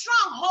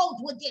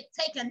 strongholds will get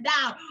taken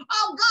down.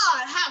 Oh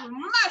God, have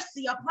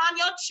mercy upon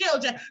your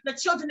children. The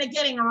children are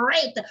getting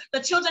raped. The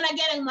children are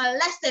getting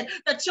molested.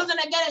 The children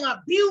are getting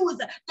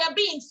abused. They're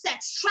being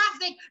sex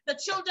trafficked. The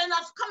children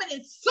are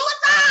committing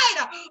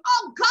suicide.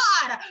 Oh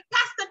God,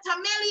 Pastor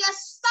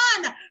Tamelia's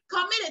son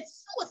committed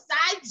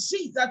suicide,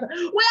 Jesus.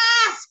 We're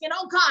asking,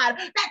 oh God,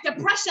 that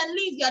depression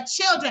leave your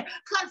children,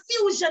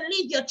 confusion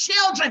leave your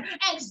children,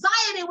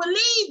 anxiety will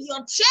leave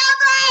your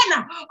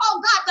children.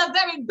 Oh God, the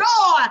very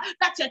door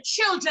that your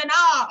children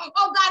are,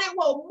 oh God, it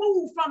will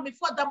move from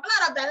before the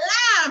blood of the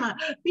Lamb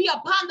be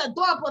upon the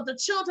door, but the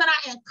children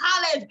are in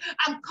college.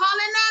 I'm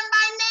calling them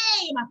by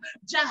name.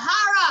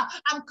 Jahara,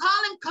 I'm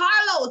calling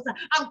Carlos,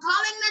 I'm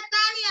calling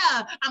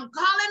Nathania, I'm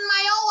calling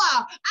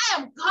Mayoa.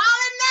 I am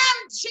calling them,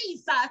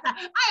 Jesus.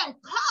 I am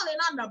calling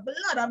on the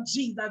blood of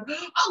Jesus.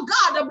 Oh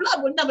God, the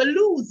blood will never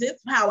lose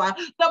its power.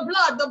 The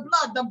blood, the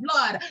blood, the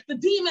blood. The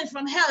demons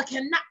from hell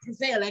cannot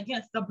prevail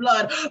against the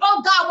blood.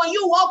 Oh God, when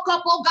you woke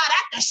up, oh God,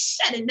 after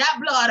shedding that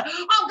blood,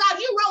 oh God,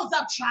 you rose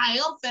up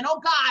triumphant. Oh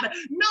God,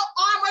 no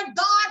armored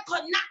God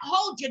could not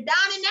hold you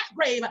down in that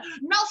grave.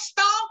 No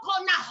stone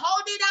could not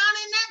hold you down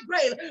in that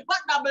grave. But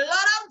the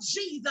blood of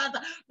Jesus,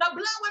 the blood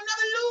will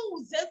never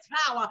lose its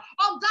power.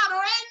 Oh God,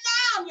 rain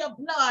down your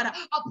blood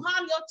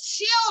upon your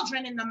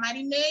children in the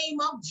mighty name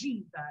of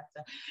Jesus.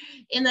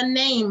 In the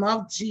name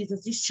of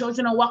Jesus, these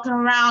children are walking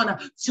around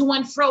to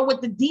and fro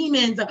with the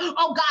demons.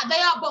 Oh God,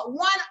 they are but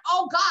one,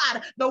 oh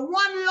God, the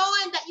one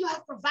loin that you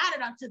have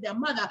provided unto their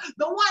mother,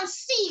 the one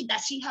seed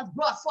that she has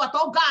brought forth.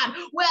 Oh God,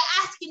 we're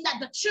asking that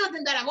the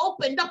children that have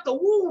opened up the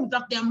wombs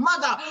of their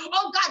mother,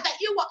 oh God, that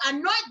you will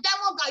anoint them,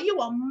 oh God, you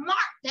will mark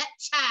that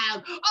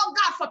child, oh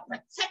God, for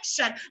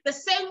protection, the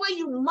same way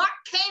you marked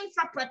Cain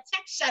for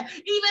protection,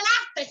 even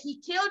after he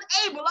killed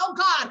Abel. Oh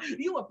God,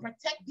 you will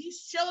protect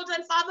these children,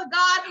 Father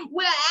God.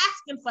 We're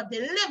asking for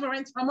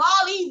deliverance from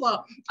all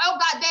evil. Oh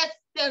God,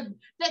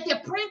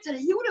 they're praying to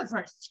the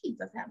universe.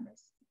 Jesus have mercy.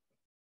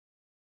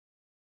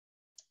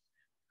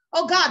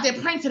 Oh God, they're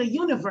praying to the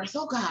universe.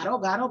 Oh God, oh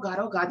God, oh God,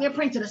 oh God. They're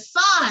praying to the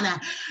sun.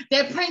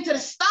 They're praying to the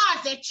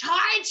stars. They're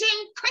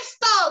charging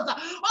crystals.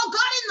 Oh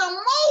God, in the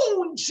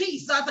moon,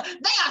 Jesus.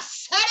 They are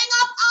setting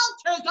up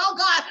altars. Oh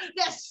God,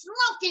 they're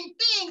smoking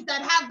things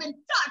that have been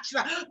touched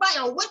by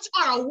a witch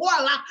or a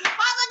warlock.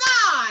 Father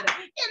God,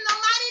 in the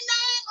mighty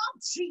name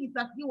of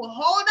Jesus, you will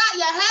hold out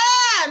your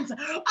hands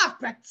of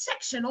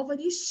protection over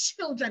these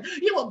children.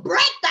 You will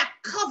break that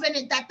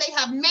covenant that they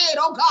have made,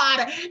 oh God,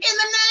 in the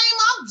name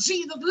of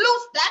Jesus.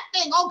 Loose that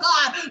thing, oh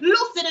God,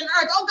 loose it in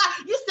earth. Oh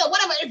God, you said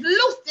whatever is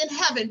loosed in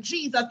heaven,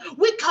 Jesus,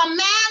 we command,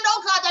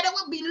 oh God, that it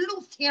will be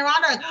loosed here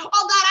on earth.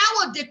 Oh God, I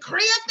will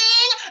decree a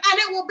thing and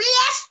it will be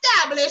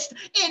established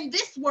in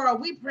this world.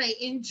 We pray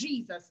in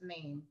Jesus'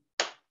 name.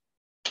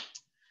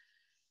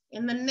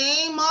 In the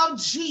name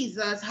of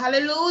Jesus,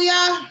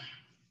 hallelujah.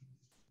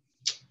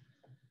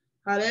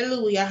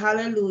 Hallelujah,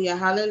 hallelujah,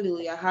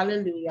 hallelujah,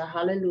 hallelujah,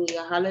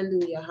 hallelujah,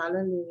 hallelujah,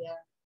 hallelujah.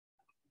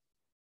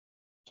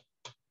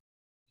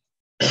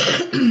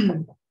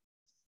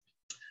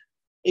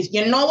 If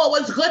you know what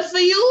was good for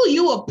you,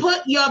 you will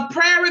put your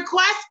prayer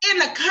request in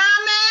the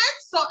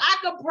comments so I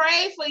can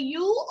pray for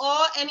you or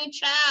any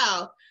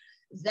child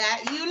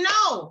that you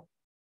know.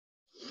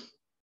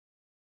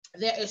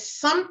 There is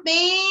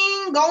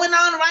something going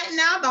on right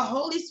now. The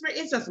Holy Spirit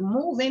is just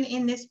moving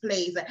in this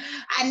place.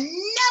 I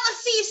never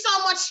see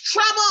so much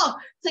trouble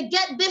to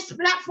get this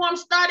platform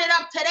started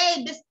up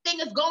today. This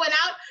thing is going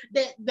out.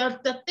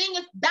 The thing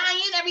is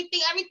dying. Everything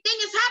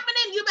is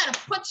happening. You better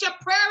put your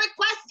prayer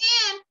request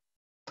in.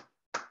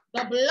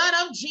 The blood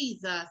of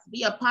Jesus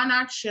be upon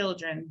our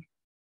children.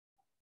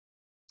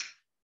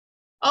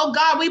 Oh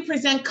God, we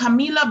present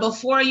Camila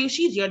before you.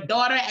 She's your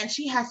daughter and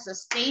she has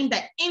sustained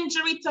an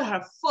injury to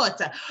her foot.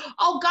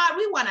 Oh God,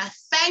 we want to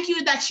thank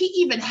you that she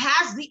even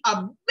has the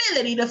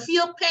ability to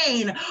feel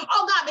pain.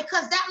 Oh God,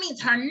 because that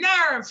means her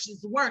nerves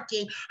is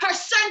working. Her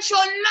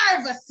central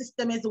nervous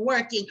system is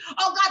working.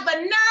 Oh God, the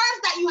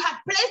nerves that you have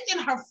placed in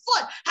her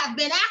foot have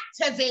been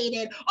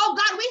activated. Oh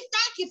God, we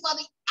thank you for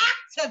the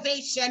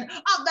activation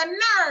of the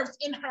nerves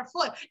in her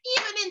foot.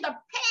 Even in the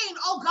pain,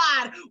 oh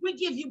God, we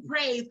give you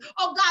praise.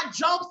 Oh God,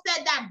 Job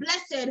said that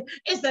blessed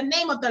is the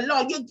name of the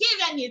Lord. You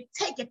give and you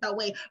take it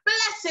away.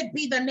 Blessed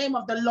be the name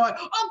of the Lord.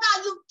 Oh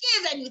God, you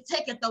give and you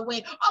take it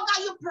away. Oh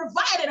God, you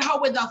provided her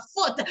with a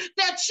foot.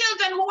 There are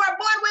children who were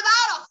born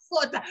without a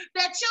foot.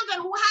 There are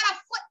children who had a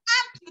foot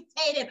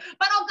amputated,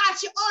 but oh God,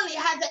 she only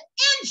has an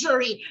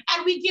injury,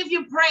 and we give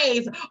you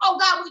praise. Oh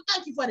God, we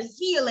thank you for the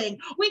healing.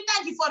 We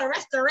thank you for the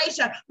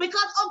restoration,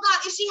 because oh God,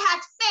 if she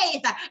has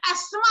faith as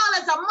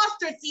small as a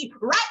mustard seed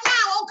right now,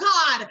 oh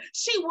God,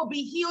 she will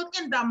be healed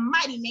in the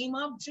mighty name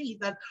of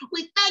Jesus.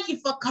 We thank you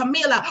for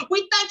Camilla.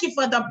 We thank you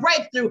for the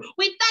breakthrough.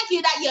 We thank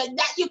you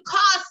that you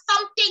caused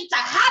something to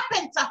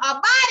happen to her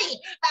body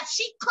that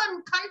she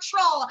couldn't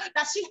control,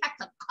 that she had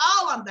to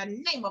call on the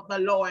name of the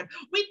Lord.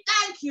 We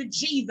thank you,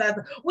 Jesus.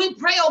 We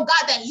pray, oh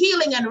God, that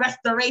healing and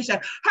restoration,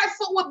 her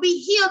foot will be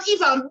healed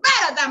even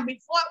better than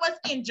before it was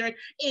injured.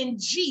 In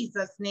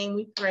Jesus' name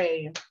we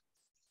pray.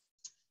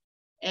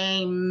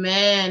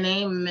 Amen,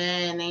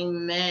 amen,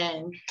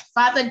 amen.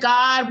 Father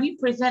God, we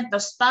present the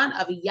son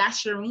of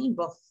Yashareen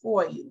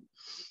before you.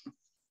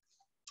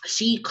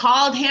 She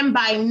called him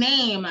by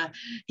name.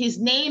 His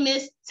name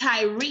is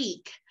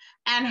Tyreek,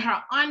 and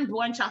her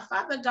unborn child.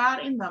 Father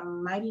God, in the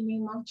mighty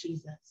name of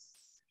Jesus,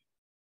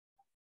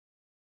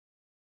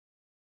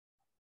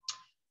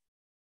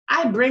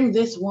 I bring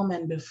this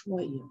woman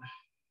before you.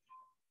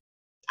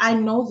 I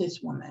know this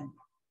woman.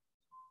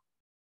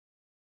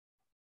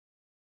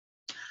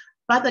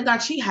 Father God,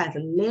 she has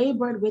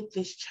labored with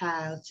this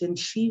child since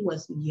she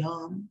was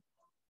young.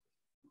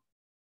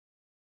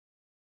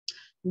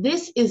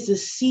 This is the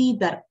seed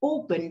that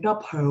opened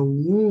up her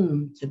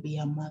womb to be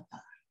a mother.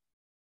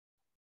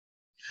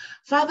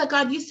 Father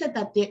God, you said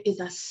that there is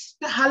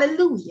a,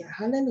 hallelujah,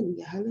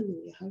 hallelujah,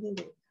 hallelujah,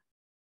 hallelujah.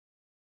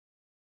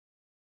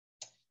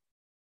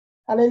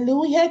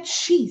 Hallelujah,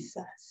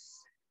 Jesus.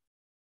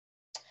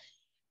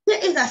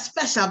 There is a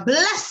special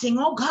blessing,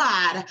 oh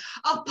God,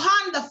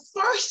 upon the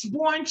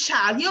firstborn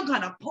child. You're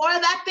going to pour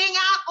that thing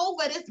out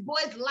over this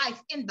boy's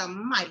life in the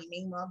mighty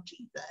name of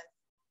Jesus.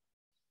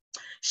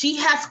 She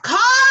has called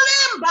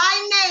him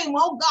by name,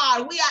 oh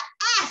God. We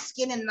are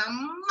asking in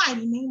the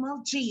mighty name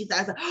of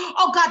Jesus.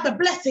 Oh God, the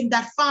blessing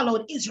that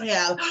followed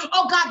Israel.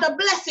 Oh God, the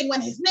blessing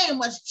when his name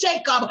was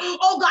Jacob.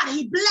 Oh God,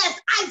 he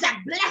blessed Isaac,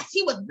 blessed.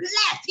 He was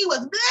blessed. He was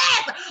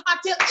blessed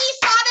until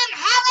Esau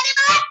didn't have any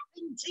left.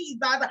 Jesus,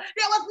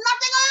 there was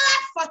nothing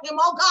left for him,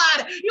 oh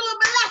God. You will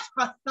bless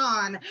her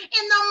son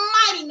in the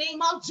mighty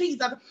name of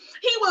Jesus.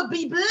 He will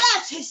be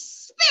blessed. His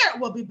spirit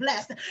will be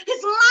blessed.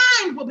 His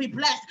mind will be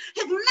blessed.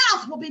 His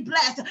mouth will be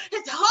blessed.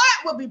 His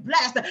heart will be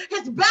blessed.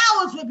 His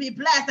bowels will be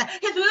blessed.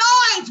 His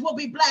loins will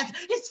be blessed.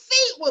 His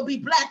feet will be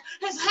blessed.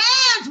 His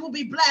hands will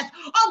be blessed.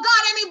 Oh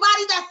God,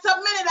 anybody that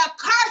submitted a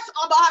curse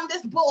upon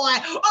this boy,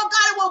 oh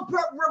God, it will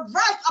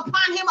reverse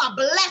upon him a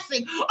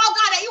blessing. Oh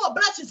God, that you will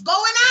bless his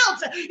going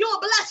out. You will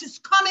bless his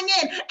coming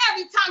in.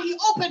 Every time he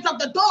opens up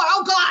the door,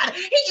 oh God,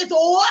 he is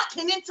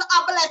walking into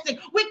a blessing.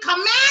 We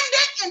command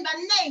it in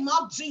the name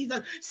of Jesus.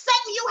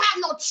 Satan, you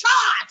have no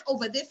charge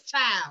over this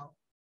child.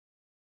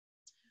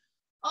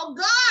 Oh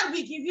God,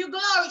 we give you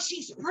glory.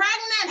 She's pregnant.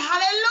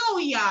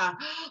 Hallelujah.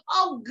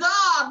 Oh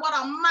God, what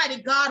a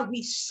mighty God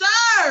we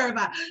serve.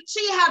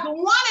 She has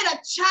wanted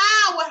a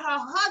child with her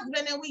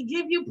husband, and we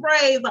give you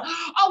praise.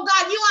 Oh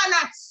God, you are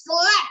not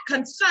slack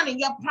concerning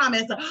your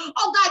promise.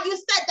 Oh God, you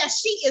said that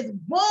she is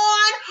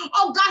born.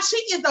 Oh God, she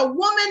is a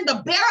woman,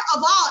 the bearer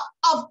of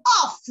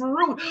all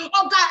fruit.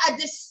 Oh God, a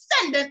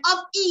descendant of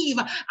Eve.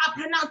 I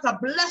pronounce a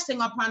blessing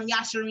upon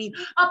Yashareen,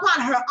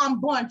 upon her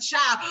unborn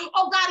child.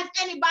 Oh God, if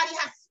anybody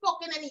has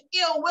spoken any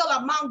ill will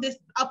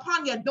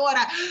upon your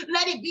daughter,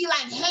 let it be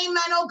like Haman,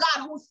 oh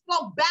God, who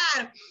spoke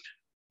bad.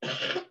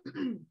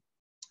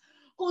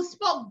 Who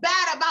spoke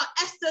bad about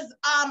Esther's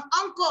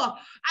uncle.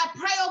 I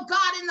pray, oh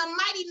God, in the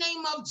mighty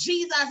name of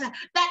Jesus,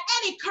 that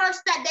any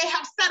curse that they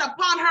have set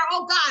upon her,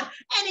 oh God,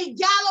 any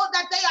gallows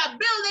that they are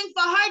building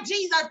for her,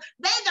 Jesus,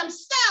 they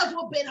themselves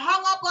will be hung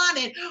up on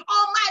it.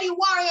 Almighty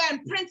warrior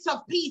and Prince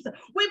of Peace,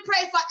 we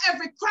pray for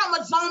every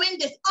chromosome in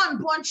this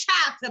unborn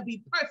child to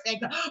be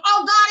perfect.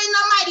 Oh God, in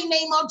the mighty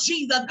name of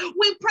Jesus,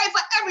 we pray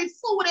for every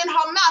food in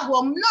her mouth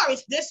will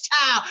nourish this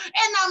child.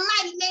 In the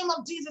mighty name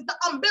of Jesus, the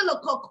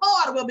umbilical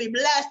cord will be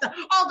blessed.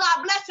 Oh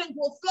God, blessings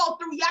will flow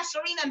through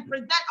Yashareen and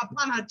present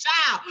upon her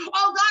child.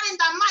 Oh God, in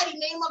the mighty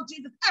name of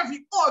Jesus,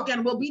 every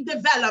organ will be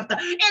developed.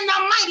 In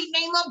the mighty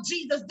name of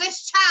Jesus,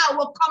 this child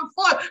will come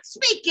forth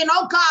speaking,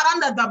 oh God,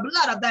 under the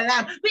blood of the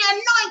Lamb. The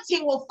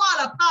anointing will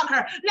fall upon her.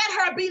 Let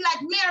her be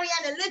like Mary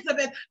and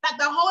Elizabeth, that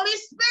the Holy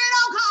Spirit,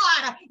 oh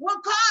God, will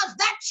cause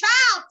that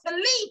child to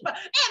leap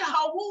in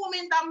her womb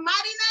in the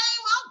mighty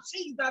name of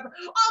Jesus.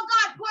 Oh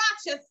God, pour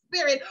out your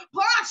spirit,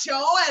 pour out your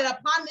oil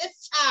upon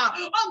this child.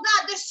 Oh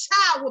God, this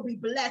child will be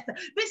blessed.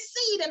 This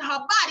seed in her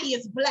body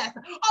is blessed.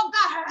 Oh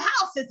God, her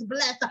house is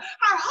blessed. Her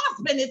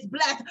husband is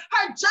blessed.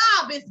 Her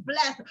job is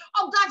blessed.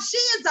 Oh God, she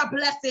is a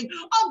blessing.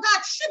 Oh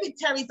God,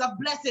 tributaries of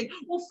blessing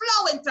will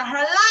flow into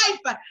her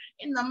life.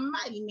 In the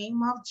mighty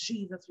name of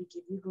Jesus, we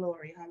give you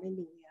glory.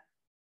 Hallelujah.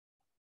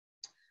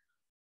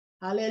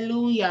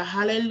 Hallelujah,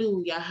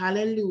 hallelujah,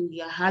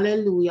 hallelujah,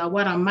 hallelujah.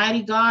 What a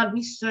mighty God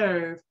we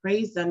serve.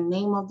 Praise the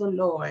name of the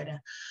Lord.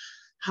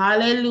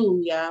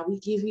 Hallelujah. We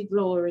give you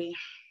glory.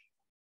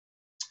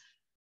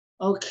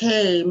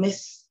 Okay,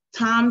 Miss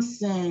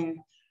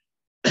Thompson.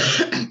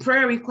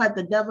 Prayer request.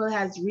 The devil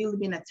has really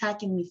been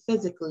attacking me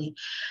physically.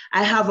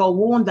 I have a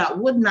wound that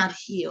would not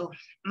heal.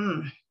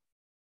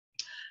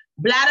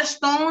 Bladder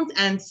stones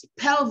and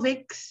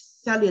pelvic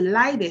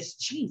cellulitis.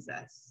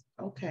 Jesus.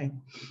 Okay.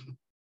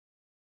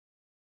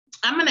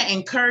 I'm going to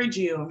encourage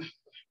you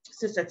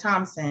Sister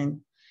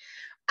Thompson,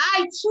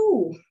 I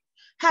too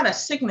had a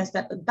sickness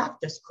that the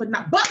doctors could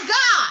not, but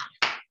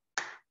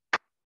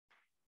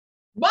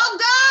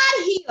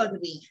God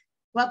healed me.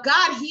 But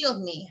God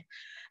healed me.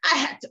 I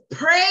had to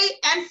pray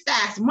and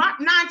fast. Mark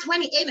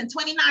 9:28 and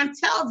 29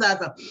 tells us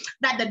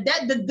that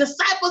the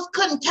disciples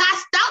couldn't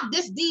cast out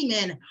this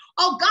demon.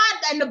 Oh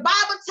God, and the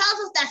Bible tells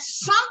us that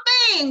some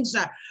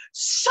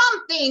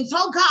things,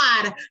 oh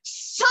God,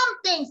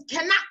 some things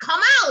cannot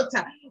come out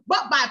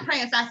but by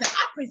praying and fasting.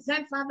 I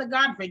present, Father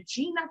God,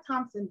 Regina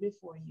Thompson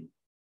before you.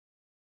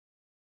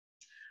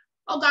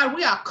 Oh God,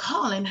 we are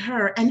calling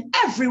her and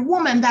every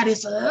woman that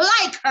is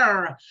like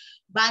her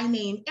by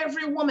name.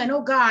 Every woman,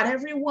 oh God,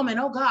 every woman,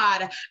 oh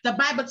God. The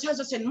Bible tells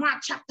us in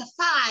Mark chapter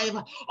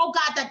 5, oh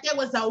God, that there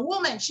was a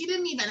woman. She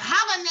didn't even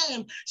have a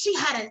name. She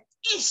had an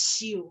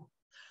issue.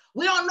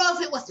 We don't know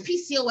if it was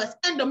PCOS,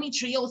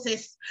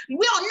 endometriosis.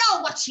 We don't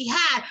know what she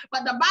had,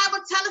 but the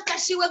Bible tells us that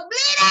she was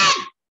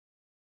bleeding.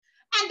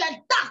 And the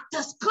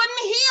doctors couldn't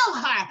heal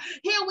her.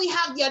 Here we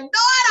have your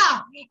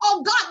daughter.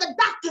 Oh God, the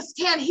doctors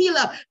can't heal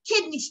her.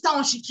 Kidney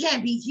stone, she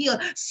can't be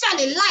healed.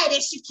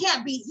 Cellulitis, she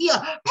can't be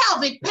healed.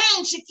 Pelvic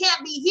pain, she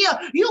can't be healed.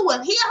 You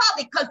will heal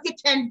her because you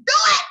can do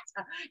it.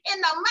 In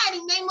the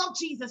mighty name of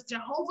Jesus,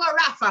 Jehovah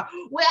Rapha,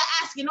 we're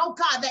asking, oh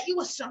God, that you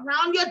will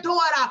surround your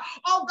daughter.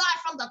 Oh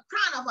God, from the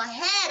crown of her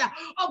head,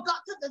 oh God,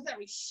 to the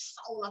very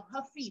sole of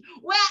her feet.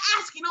 We're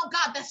asking, oh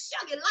God, that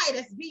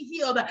cellulitis be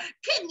healed.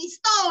 Kidney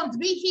stones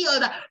be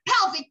healed.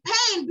 Pelvic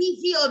pain be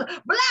healed,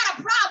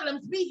 bladder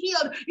problems be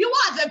healed. You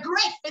are the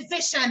great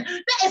physician.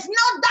 There is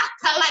no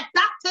doctor like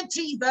Dr.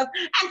 Jesus.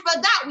 And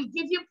for that, we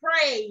give you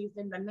praise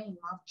in the name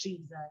of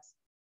Jesus.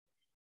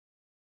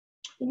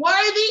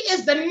 Worthy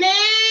is the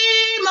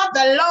name of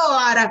the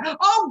Lord.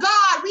 Oh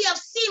God, we have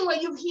seen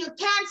where you've healed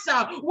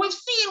cancer. We've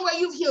seen where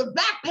you've healed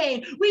back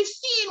pain. We've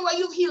seen where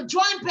you've healed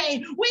joint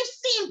pain. We've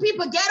seen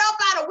people get up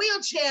out of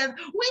wheelchairs.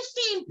 We've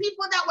seen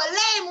people that were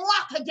lame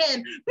walk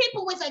again.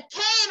 People with a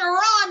cane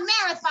run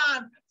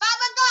marathons.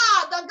 Father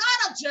God, the God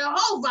of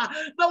Jehovah,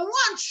 the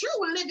one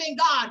true living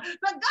God,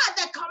 the God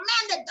that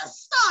commanded the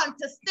sun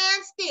to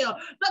stand still,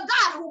 the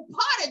God who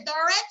parted the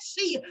Red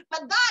Sea, the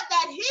God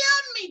that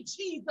healed me,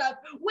 Jesus.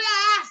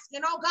 We're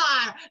asking, oh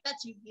God, that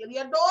you heal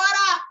your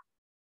daughter.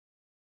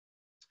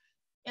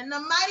 In the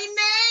mighty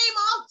name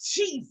of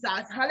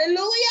Jesus,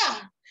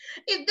 hallelujah.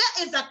 If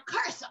there is a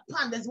curse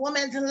upon this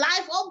woman's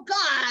life, oh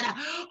God,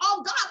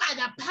 by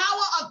the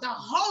power of the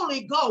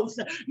Holy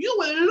Ghost, you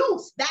will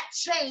loose that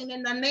chain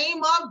in the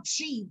name of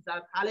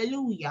Jesus,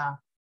 hallelujah.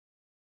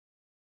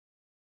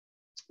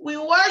 We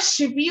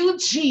worship you,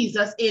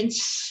 Jesus, in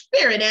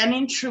spirit and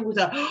in truth.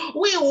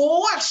 We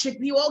worship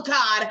you, oh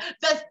God,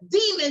 the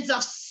demons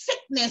of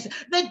sickness,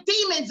 the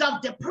demons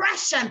of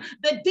depression,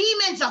 the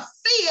demons of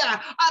fear,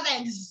 of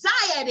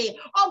anxiety,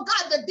 oh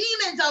God, the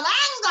demons of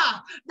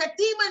anger, the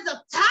demons of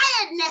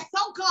tiredness,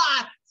 oh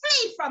God,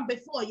 flee from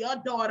before your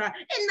daughter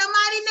in the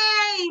mighty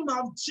name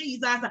of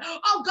Jesus.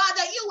 Oh God,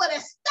 that you will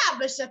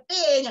establish a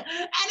thing and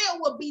it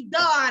will be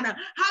done.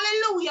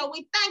 Hallelujah.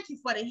 We thank you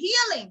for the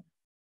healing.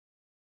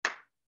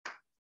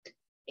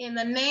 In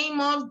the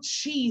name of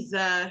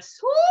Jesus.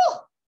 Woo!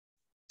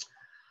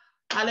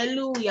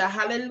 Hallelujah,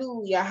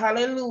 hallelujah,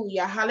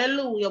 hallelujah,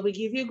 hallelujah. We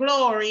give you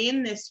glory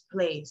in this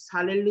place.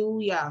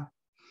 Hallelujah.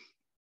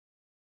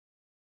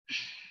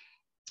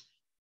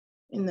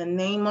 In the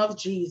name of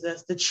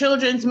Jesus. The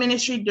children's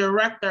ministry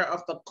director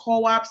of the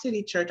Co-op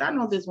City Church. I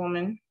know this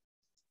woman.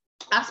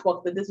 I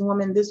spoke to this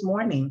woman this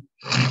morning.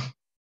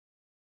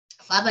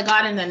 Father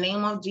God, in the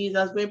name of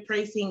Jesus, we're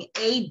placing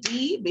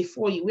AD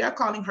before you. We are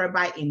calling her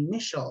by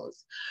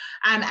initials.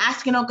 I'm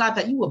asking, oh God,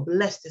 that you will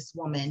bless this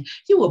woman.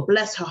 You will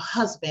bless her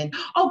husband.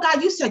 Oh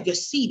God, you said your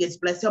seed is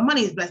blessed. Your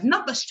money is blessed.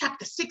 Numbers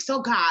chapter 6,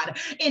 oh God.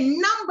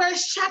 In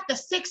Numbers chapter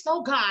 6,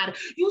 oh God,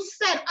 you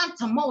said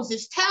unto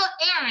Moses, tell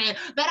Aaron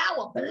that I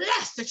will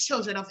bless the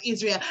children of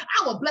Israel.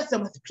 I will bless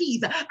them with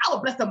peace. I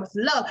will bless them with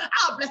love.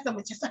 I will bless them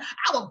with justice.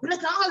 I will bless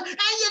them all. And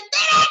you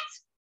did it.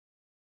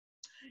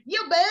 You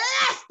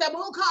blessed them,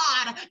 oh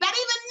God, that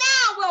even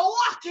now we're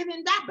walking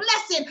in that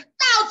blessing.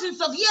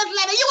 Thousands of years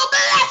later, you will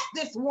bless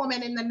this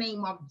woman in the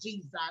name of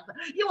Jesus.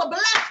 You will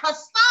bless her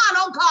son,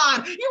 oh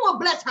God. You will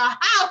bless her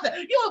house.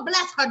 You will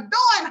bless her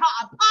door and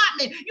her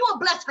apartment. You will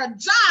bless her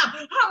job.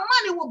 Her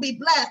money will be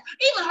blessed.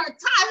 Even her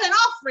tithes and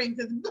offerings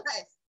is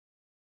blessed.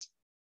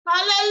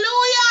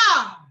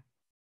 Hallelujah.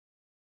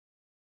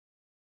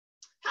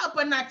 Help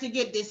her not to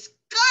get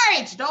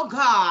discouraged, oh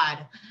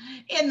God,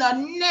 in the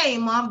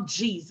name of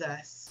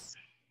Jesus.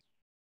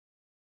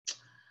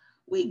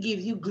 We give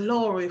you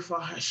glory for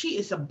her. She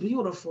is a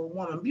beautiful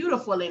woman,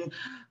 beautiful in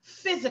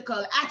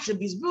physical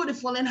attributes,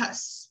 beautiful in her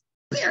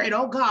spirit,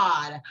 oh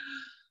God.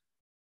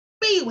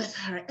 Be with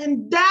her,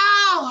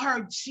 endow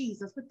her,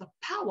 Jesus, with the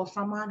power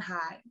from on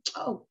high.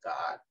 Oh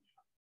God.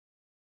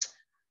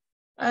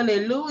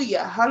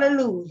 Hallelujah,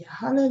 hallelujah,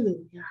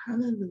 hallelujah,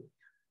 hallelujah.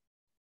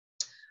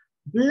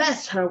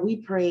 Bless her, we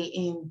pray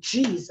in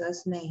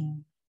Jesus'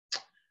 name.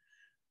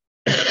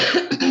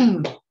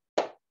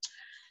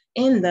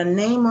 In the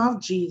name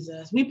of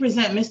Jesus, we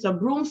present Mr.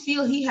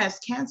 Broomfield. He has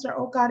cancer.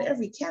 Oh God,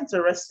 every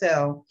cancerous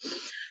cell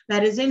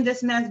that is in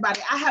this man's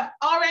body. I have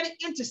already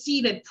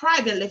interceded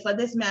privately for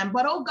this man,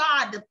 but oh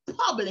God,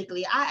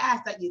 publicly, I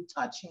ask that you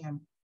touch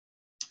him.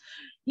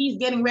 He's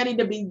getting ready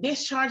to be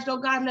discharged. Oh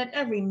God, let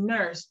every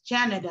nurse,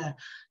 janitor,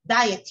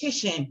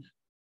 dietitian,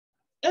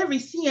 every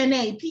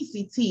CNA,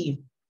 PCT,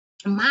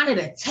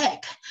 monitor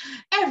tech,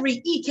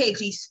 every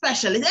EKG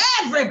specialist,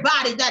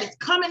 everybody that is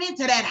coming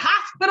into that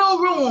hospital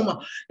room,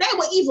 they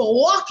will even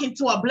walk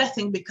into a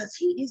blessing because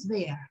he is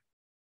there.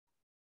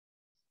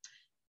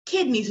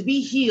 Kidneys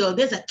be healed.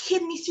 There's a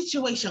kidney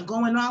situation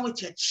going on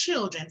with your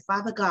children,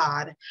 Father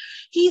God.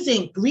 He's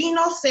in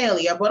renal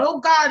failure, but oh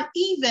God,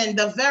 even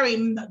the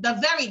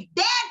very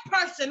dead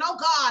person, oh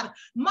God,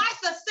 Martha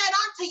said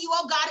unto you,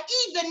 oh God,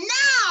 even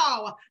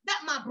now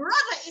that my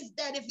brother is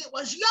dead, if it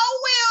was your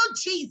will,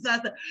 Jesus,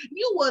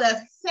 you would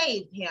have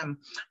saved him.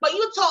 But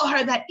you told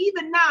her that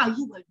even now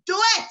you would do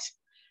it.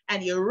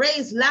 And you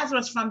raised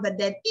Lazarus from the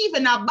dead,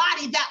 even a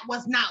body that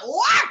was not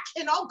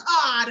working, oh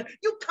God.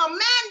 You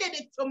commanded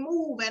it to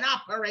move and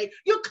operate.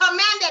 You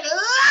commanded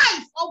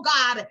life, oh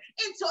God,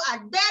 into a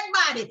dead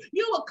body.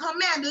 You will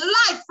command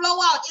life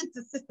flow out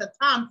into Sister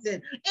Thompson,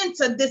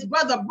 into this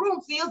brother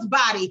Broomfield's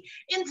body,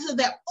 into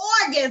their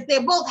organs.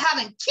 They're both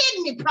having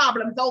kidney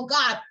problems, oh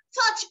God.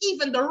 Touch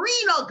even the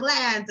renal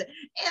glands.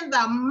 In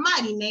the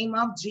mighty name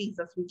of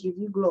Jesus, we give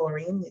you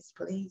glory in this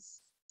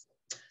place.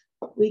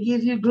 We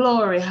give you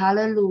glory.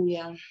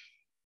 Hallelujah.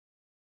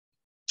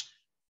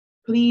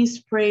 Please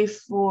pray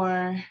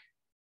for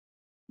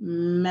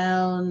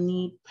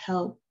Melanie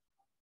Pelp.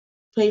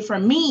 Pray for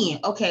me.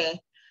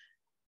 Okay.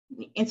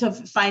 Into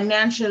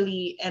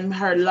financially and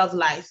her love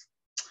life.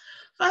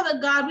 Father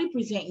God, we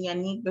present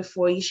Yannick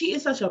before you. She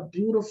is such a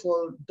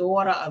beautiful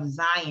daughter of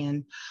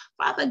Zion.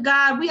 Father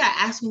God, we are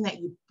asking that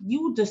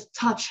you just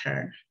touch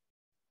her.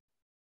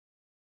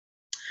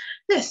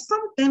 There's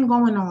something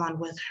going on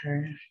with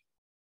her.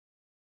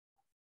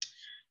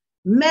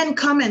 Men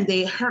come and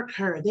they hurt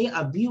her. They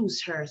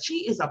abuse her.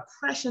 She is a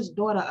precious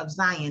daughter of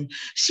Zion.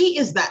 She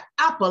is the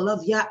apple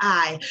of your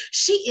eye.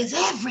 She is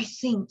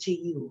everything to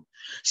you.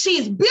 She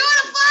is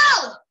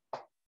beautiful.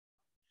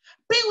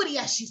 Beauty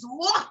as she's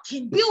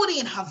walking, beauty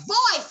in her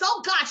voice.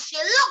 Oh God, she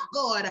look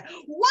good.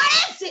 What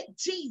is it,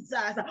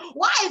 Jesus?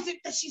 Why is it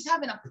that she's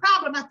having a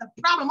problem after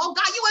problem? Oh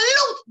God, you will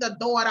loose the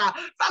daughter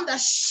from the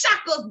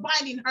shackles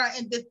binding her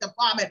in this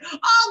department.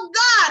 Oh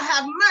God,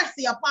 have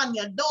mercy upon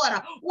your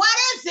daughter. What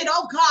is it,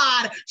 oh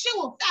God? She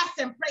will fast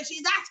and pray.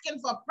 She's asking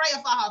for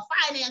prayer for her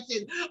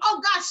finances. Oh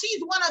God,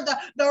 she's one of the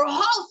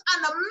hosts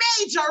on a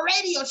major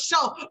radio show.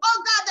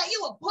 Oh God, that you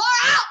will pour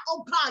out,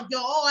 oh God,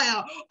 your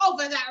oil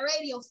over that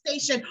radio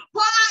station.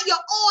 Pour out your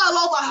oil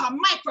over her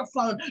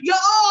microphone, your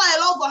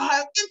oil over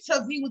her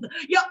interviews,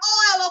 your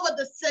oil over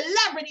the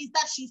celebrities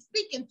that she's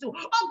speaking to.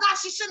 Oh God,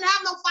 she shouldn't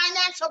have no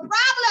financial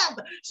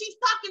problems. She's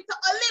talking to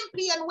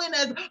Olympian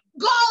winners,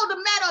 gold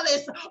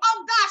medalists.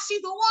 Oh God,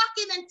 she's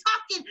walking and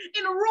talking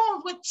in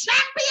rooms with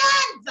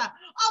champions.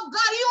 Oh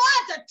God, you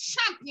are the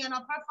champion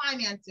of her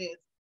finances.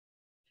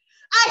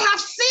 I have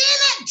seen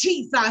it,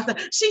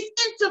 Jesus. She's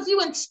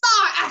interviewing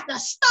star after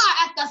star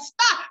after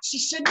star. She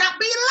should not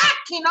be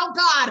lacking, oh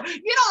God.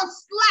 You don't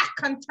slack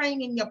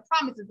containing your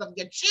promises of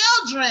your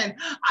children.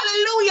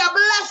 Hallelujah.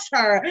 Bless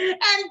her.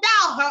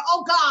 Endow her,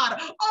 oh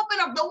God. Open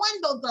up the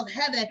windows of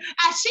heaven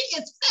as she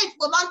is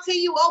faithful unto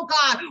you, oh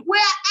God. We're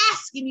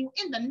asking you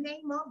in the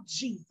name of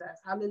Jesus,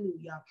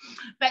 hallelujah,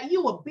 that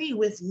you will be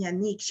with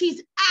Yannick.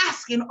 She's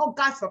asking, oh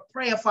God, for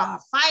prayer for her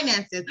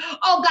finances.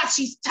 Oh God,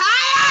 she's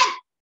tired.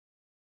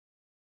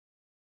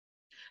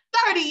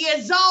 30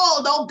 years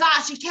old, oh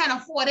God, she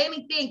can't afford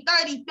anything.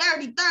 30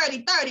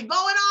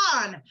 going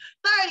on.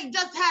 30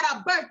 just had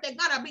a birthday,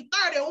 gonna be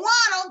 31,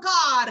 oh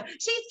God.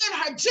 She's in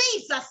her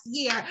Jesus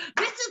year.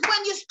 This is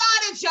when you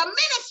started your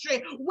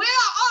ministry. We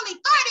are only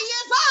 30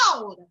 years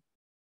old.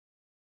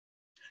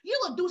 You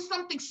will do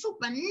something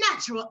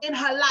supernatural in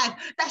her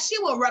life, that she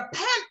will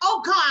repent,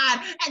 oh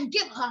God, and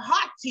give her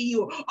heart to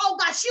you. Oh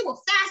God, she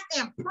will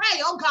fast and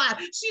pray, oh God.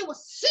 She will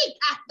seek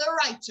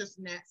after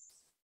righteousness.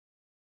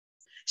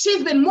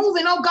 She's been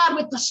moving, oh God,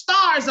 with the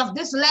stars of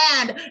this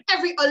land.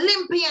 Every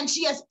Olympian,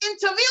 she has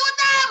interviewed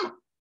them.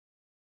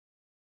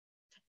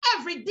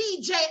 Every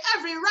DJ,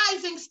 every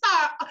rising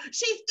star,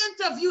 she's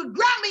interviewed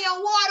Grammy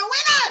Award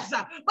winners.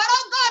 But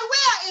oh God,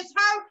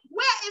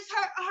 where is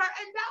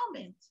her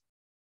endowment?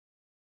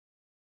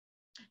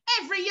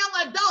 Every young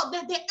adult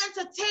that they're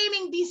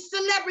entertaining these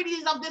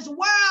celebrities of this world.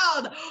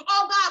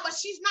 Oh God, but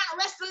she's not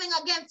wrestling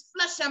against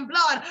flesh and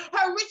blood.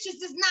 Her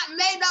riches is not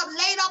laid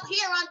up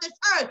here on this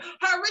earth.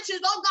 Her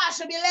riches, oh God,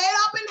 should be laid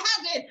up in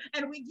heaven,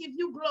 and we give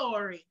you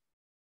glory.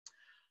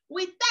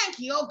 We thank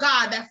you, oh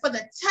God, that for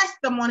the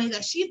testimony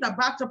that she's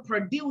about to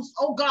produce,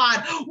 oh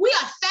God, we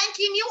are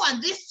thanking you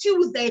on this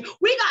Tuesday.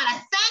 We got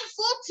a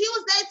thankful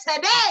Tuesday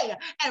today,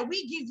 and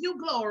we give you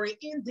glory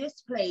in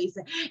this place.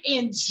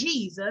 In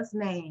Jesus'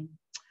 name.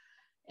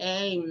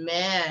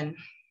 Amen.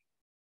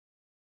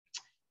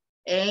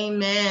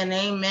 Amen.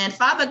 Amen.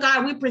 Father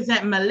God, we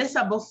present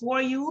Melissa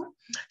before you.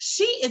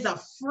 She is a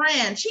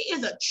friend. She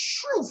is a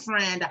true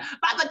friend.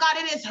 Father God,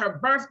 it is her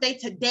birthday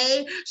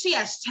today. She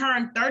has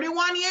turned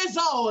 31 years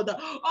old.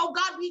 Oh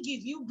God, we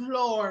give you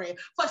glory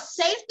for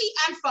safety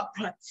and for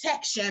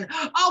protection.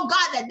 Oh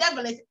God, the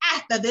devil is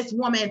after this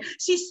woman.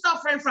 She's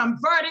suffering from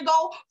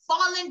vertigo,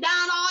 falling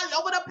down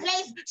all over the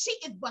place. She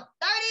is but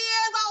 30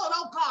 years old.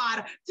 Oh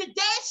God,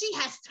 today she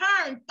has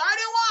turned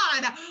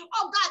 31.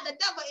 Oh God, the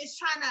devil is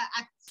trying to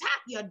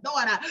attack your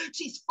daughter.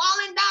 She's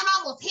falling down,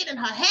 almost hitting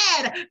her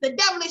head. The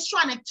devil is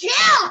trying to kill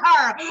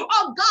her.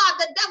 Oh God,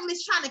 the devil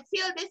is trying to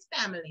kill this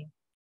family.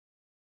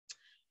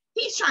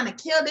 He's trying to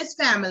kill this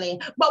family,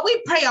 but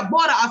we pray a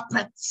border of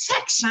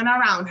protection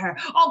around her.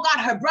 Oh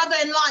God, her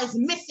brother-in-law is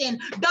missing.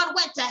 Done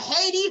went to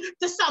Haiti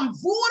to some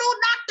voodoo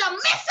doctor.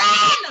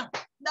 Missing.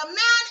 The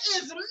man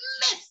is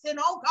missing,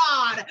 oh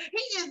God.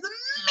 He is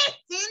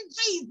missing,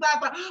 Jesus.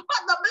 But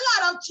the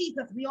blood of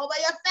Jesus be over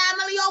your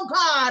family, oh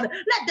God.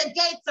 Let the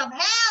gates of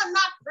hell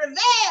not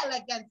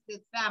prevail against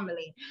this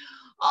family.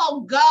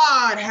 Oh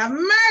God, have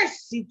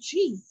mercy,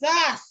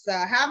 Jesus.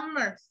 Have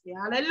mercy.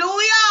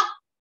 Hallelujah.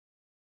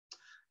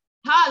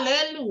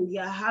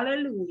 Hallelujah,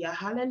 hallelujah,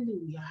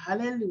 hallelujah,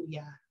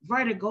 hallelujah.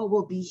 Vertigo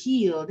will be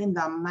healed in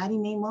the mighty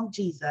name of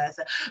Jesus.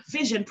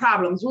 Vision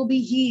problems will be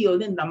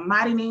healed in the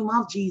mighty name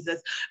of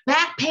Jesus.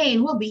 Back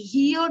pain will be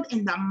healed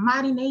in the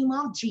mighty name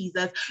of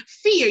Jesus.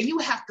 Fear, you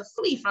have to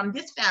flee from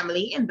this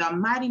family in the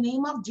mighty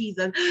name of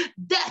Jesus.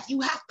 Death,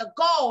 you have to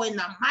go in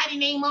the mighty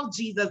name of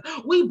Jesus.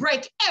 We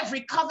break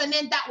every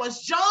covenant that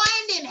was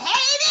joined in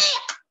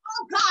Haiti.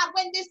 Oh God,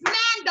 when this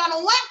man done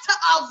went to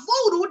a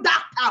voodoo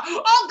doctor,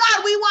 oh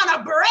God, we want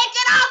to break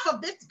it off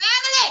of this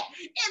family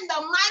in the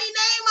mighty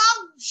name of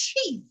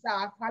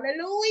Jesus.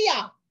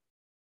 Hallelujah.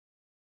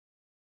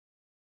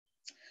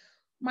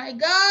 My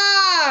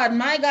God,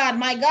 my God,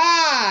 my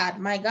God,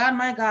 my God,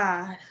 my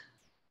God.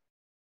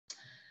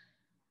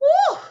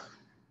 Woo.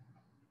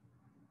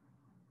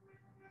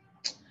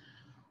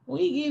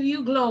 We give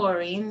you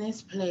glory in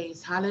this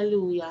place.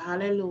 Hallelujah,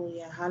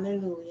 hallelujah,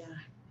 hallelujah.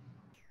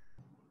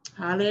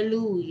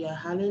 Hallelujah,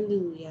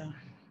 hallelujah.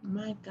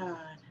 My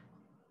God.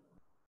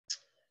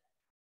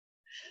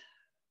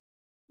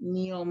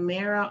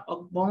 Neomera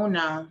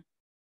Ogbona,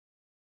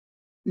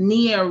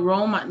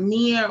 Niorma,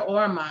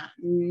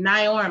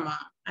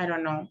 I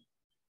don't know.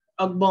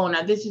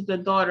 Ogbona. This is the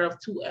daughter of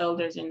two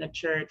elders in the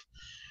church.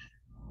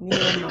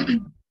 Neoma?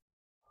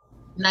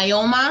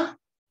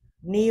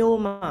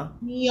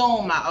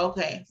 Neoma,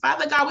 okay.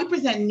 Father God, we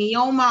present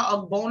Neoma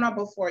Ogbona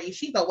before you.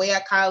 She's away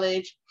at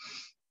college.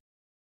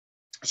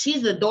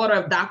 She's the daughter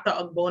of Dr.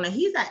 Ogbona.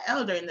 He's an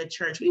elder in the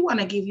church. We want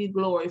to give you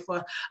glory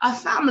for a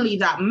family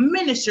that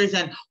ministers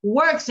and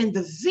works in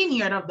the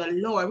vineyard of the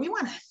Lord. We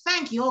want to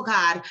thank you, oh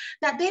God,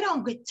 that they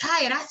don't get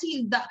tired. I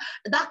see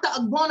Dr.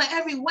 Ogbona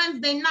every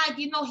Wednesday night.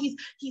 You know,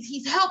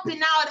 he's helping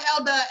out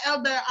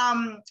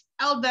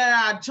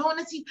Elder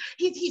Jonas.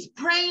 He's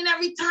praying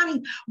every time.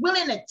 He's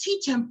willing to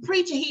teach and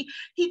preach. And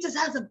he just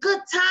has a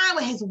good time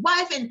with his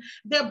wife, and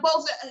they're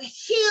both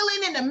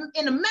healing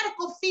in the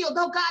medical field,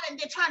 oh God, and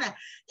they're trying to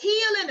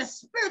heal in the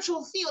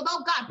spiritual field,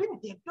 oh God. Be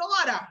with their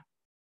daughter.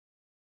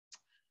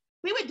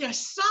 Be with their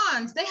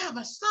sons. They have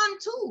a son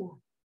too.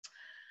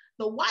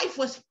 The wife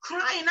was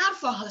crying out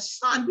for her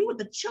son. Be with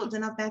the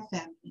children of that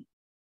family.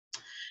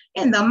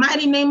 In the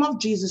mighty name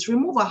of Jesus,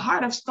 remove a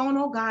heart of stone,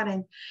 oh God,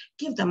 and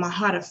give them a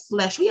heart of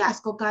flesh. We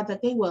ask, oh God,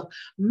 that they will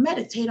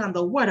meditate on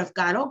the word of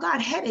God. Oh God,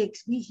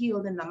 headaches be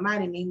healed in the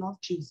mighty name of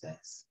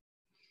Jesus.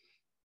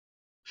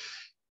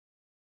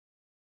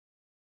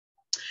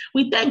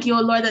 We thank you,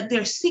 oh Lord, that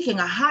they're seeking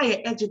a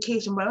higher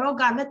education, but oh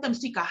God, let them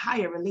seek a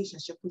higher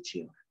relationship with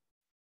you.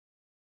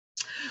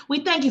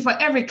 We thank you for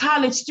every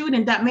college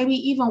student that may be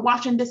even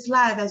watching this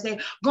live as they're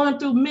going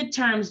through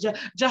midterms.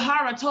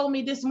 Jahara told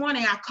me this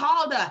morning, I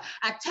called her,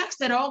 I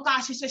texted her, oh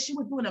God, she said she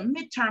was doing a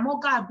midterm. Oh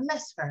God,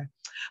 bless her.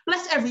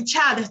 Bless every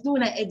child that's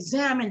doing an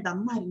exam in the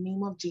mighty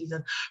name of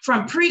Jesus.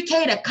 From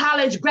pre-K to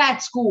college,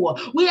 grad school.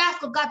 We ask,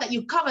 oh God, that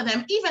you cover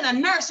them. Even a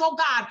nurse, oh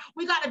God,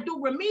 we got to do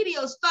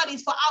remedial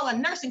studies for our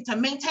nursing to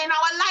maintain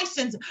our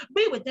license.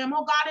 Be with them,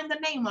 oh God, in the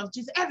name of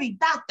Jesus. Every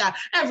doctor,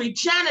 every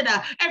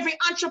janitor, every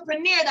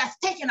entrepreneur that's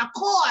taking a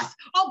course,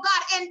 oh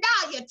God,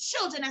 endow your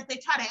children as they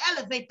try to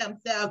elevate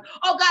themselves.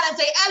 Oh God, as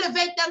they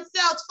elevate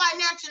themselves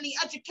financially,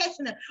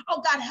 educationally,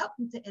 oh God, help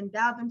them to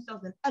endow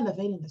themselves and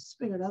elevate in the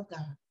Spirit of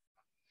God.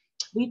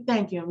 We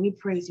thank you and we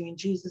praise you. In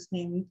Jesus'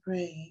 name we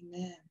pray.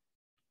 Amen.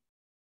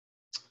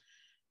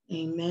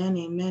 Amen,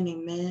 amen,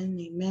 amen,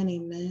 amen,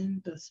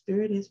 amen. The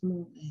Spirit is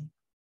moving.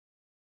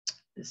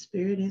 The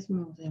Spirit is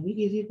moving. We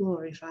give you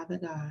glory, Father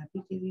God.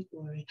 We give you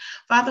glory.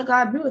 Father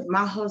God, be with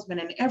my husband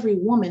and every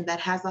woman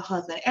that has a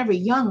husband, every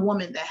young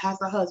woman that has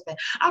a husband.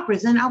 I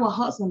present our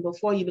husband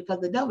before you because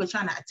the devil is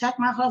trying to attack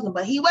my husband,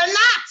 but he will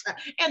not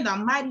in the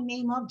mighty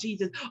name of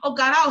Jesus. Oh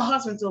God, our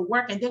husbands will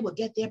work and they will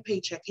get their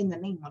paycheck in the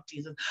name of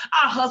Jesus.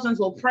 Our husbands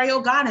will pray,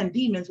 oh God, and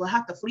demons will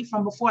have to flee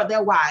from before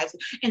their wives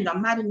in the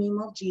mighty name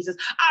of Jesus.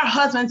 Our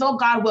husbands, oh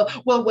God,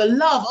 will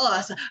love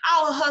us.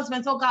 Our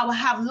husbands, oh God, will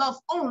have love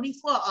only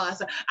for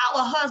us.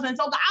 Our husbands,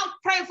 oh God, I'm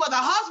praying for the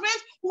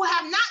husbands who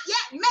have not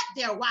yet met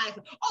their wife.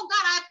 Oh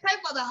God, I pray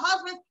for the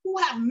husbands who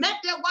have met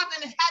their wife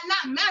and have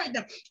not married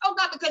them. Oh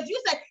God, because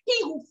you said,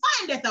 he who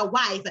findeth a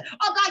wife.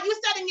 Oh God, you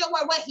said in your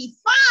word, where he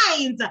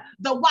finds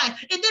the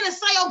wife. It didn't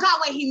say, oh God,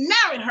 when he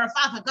married her,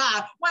 Father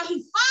God. When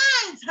he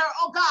finds her,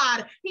 oh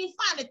God, he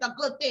findeth a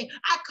good thing.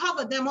 I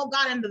cover them, oh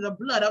God, under the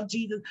blood of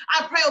Jesus.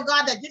 I pray, oh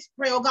God, that this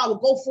prayer, oh God, will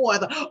go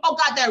forth. Oh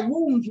God, that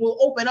rooms will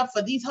open up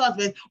for these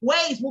husbands.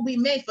 Ways will be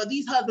made for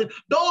these husbands.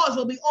 Doors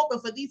will be open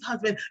for these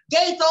husbands.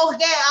 Gates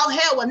out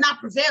here will not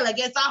prevail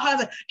against our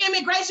husbands.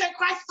 Immigration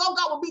crisis, oh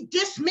God, will be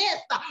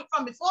dismissed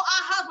from before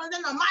our husbands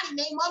in the mighty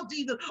name of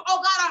Jesus. Oh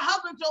God, our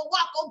husbands will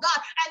walk, oh God,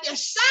 and their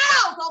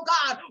shadows, oh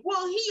God,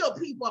 will heal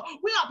people.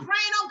 We are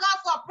praying, oh God,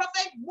 for a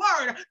prophetic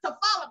word to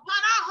fall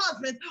upon our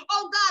husbands.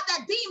 Oh God,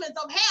 that demons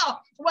of hell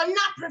will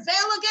not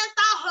prevail against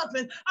our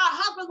husbands. Our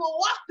husbands will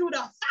walk through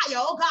the fire,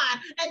 oh God,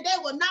 and they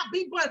will not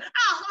be burned.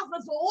 Our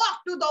husbands will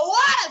walk through the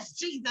waters,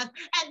 Jesus,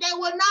 and they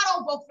will not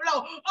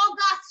overflow. Oh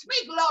God,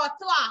 speak, Lord,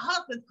 to our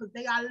husbands because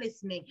they are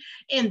listening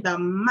in the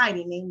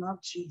mighty name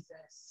of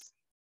Jesus.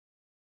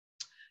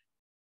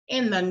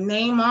 In the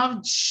name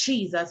of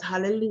Jesus,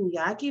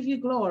 hallelujah. I give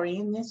you glory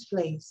in this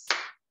place.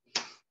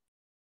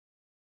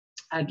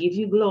 I give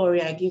you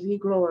glory. I give you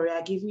glory.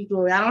 I give you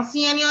glory. I don't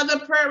see any other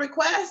prayer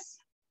requests.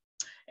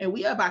 And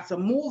we are about to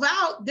move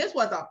out. This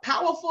was a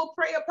powerful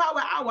prayer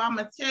power hour. I'm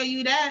going to tell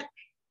you that.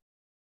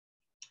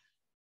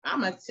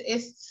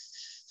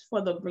 It's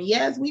for the,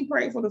 yes, we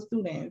pray for the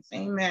students.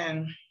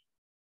 Amen.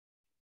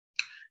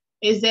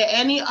 Is there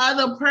any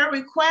other prayer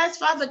requests?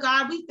 Father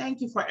God, we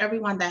thank you for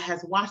everyone that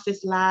has watched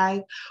this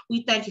live.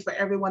 We thank you for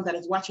everyone that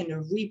is watching the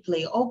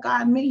replay. Oh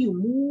God, may you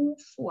move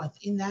forth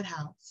in that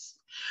house.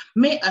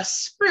 May a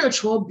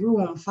spiritual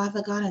broom,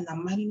 Father God, in the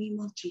mighty name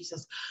of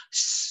Jesus,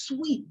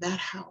 sweep that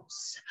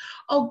house.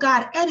 Oh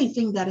God,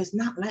 anything that is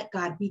not like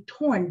God be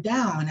torn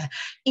down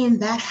in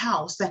that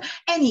house.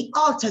 Any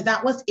altar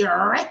that was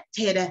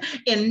erected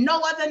in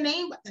no other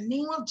name but the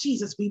name of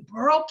Jesus be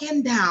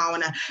broken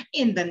down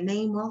in the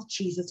name of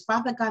Jesus.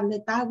 Father God,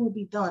 let thy will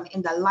be done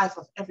in the life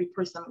of every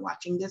person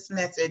watching this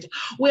message.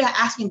 We are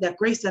asking that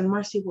grace and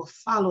mercy will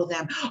follow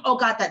them. Oh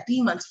God, that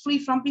demons flee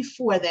from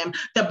before them.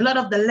 The blood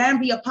of the Lamb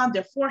be upon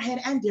their forehead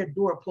and their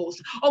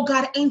doorposts. Oh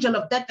God, angel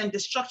of death and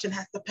destruction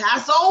has to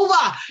pass over.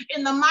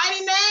 In the mighty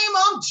name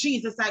of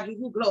Jesus, I give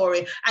you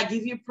glory. I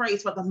give you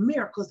praise for the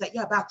miracles that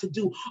you're about to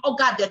do. Oh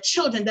God, the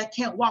children that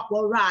can't walk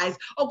will rise.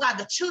 Oh God,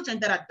 the children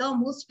that are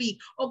dumb will speak.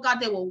 Oh God,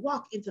 they will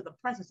walk into the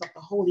presence of the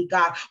Holy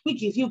God. We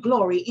give you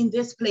glory in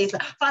this place.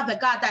 Father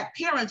God, that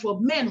parents will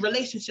mend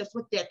relationships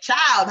with their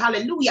child.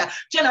 Hallelujah.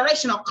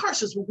 Generational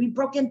curses will be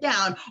broken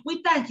down.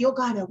 We thank you, oh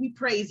God, and we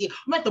praise you.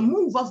 Let the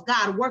move of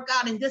God work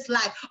out in this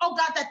life. Oh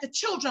God, that the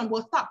children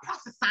will start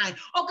prophesying.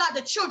 Oh God,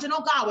 the children,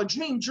 oh God, will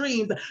dream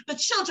dreams. The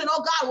children,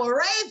 oh God, will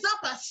raise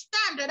up a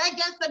standard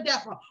against the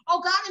devil.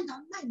 Oh God, in the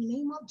mighty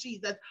name of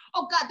Jesus.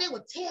 Oh God, they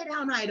will tear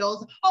down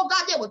idols. Oh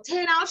God, they will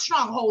tear down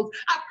strongholds.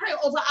 I pray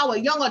over our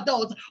young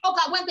adults. Oh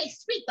God, when they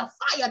speak the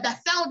fire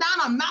that fell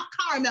down on Mount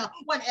Carmel,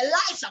 when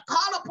Elisha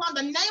called upon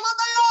the name of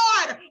the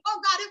Lord,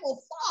 oh God, it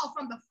will fall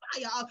from the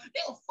fire.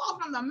 It will fall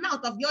from the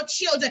mouth of your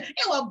children.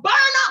 It will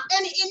burn up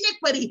any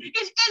iniquity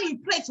in any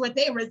place where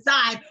they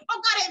reside.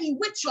 Oh God, any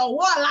witch or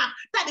warlock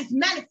that is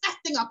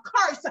manifesting a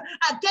curse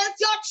against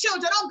your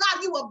children, oh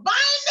God, you will bind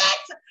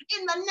it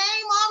in the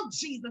name of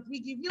Jesus. We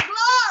give you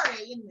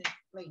glory in this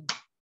place.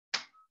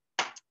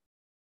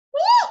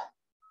 Woo!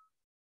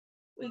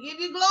 We give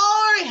you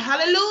glory.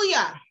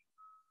 Hallelujah.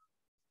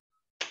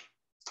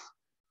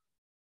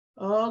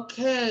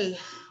 Okay,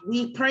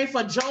 we pray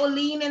for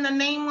Jolene in the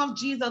name of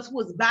Jesus, who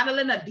is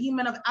battling a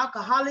demon of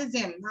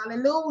alcoholism.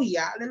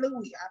 Hallelujah,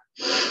 hallelujah.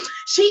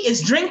 She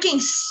is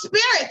drinking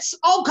spirits,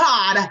 oh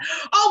God,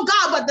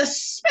 but the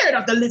spirit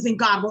of the living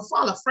God will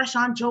fall afresh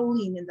on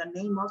Jolene in the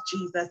name of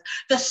Jesus.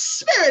 The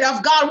spirit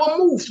of God will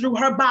move through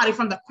her body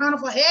from the crown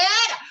of her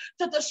head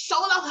to the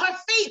sole of her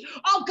feet.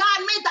 Oh God,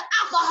 may the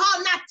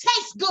alcohol not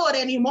taste good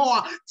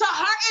anymore to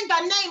her in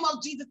the name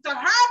of Jesus, to her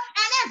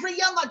and every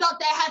young adult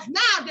that has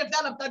now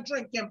developed a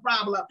drinking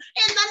problem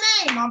in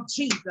the name of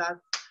Jesus.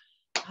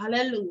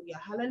 Hallelujah,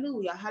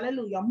 hallelujah,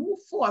 hallelujah. Move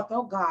forth,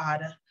 oh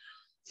God.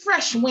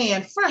 Fresh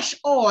wind, fresh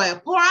oil,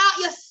 pour out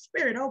your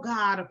spirit, oh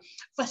God,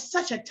 for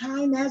such a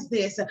time as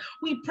this.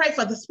 We pray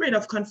for the spirit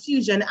of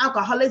confusion,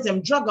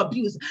 alcoholism, drug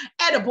abuse,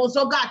 edibles,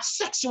 oh God,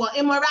 sexual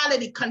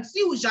immorality,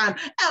 confusion,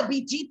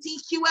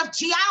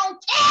 LBGTQFG. I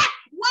don't care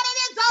what it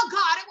is, oh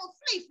God, it will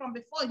flee from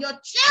before your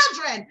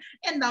children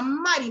in the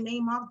mighty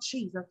name of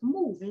Jesus.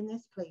 Move in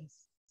this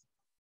place.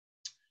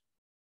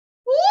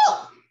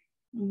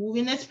 Move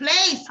in this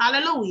place.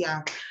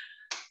 Hallelujah.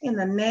 In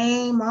the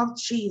name of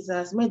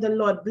Jesus, may the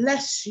Lord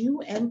bless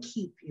you and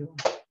keep you.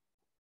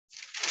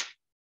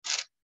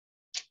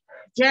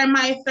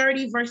 Jeremiah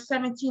 30, verse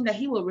 17, that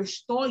he will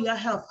restore your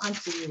health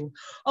unto you.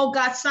 Oh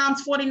God,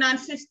 Psalms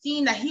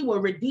 49:15, that he will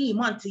redeem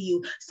unto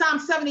you. Psalm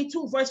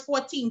 72, verse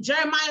 14,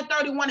 Jeremiah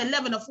 31,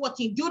 11 to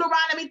 14,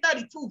 Deuteronomy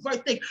 32, verse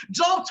 6,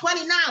 Job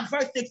 29,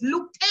 verse 6,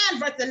 Luke 10,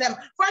 verse 11,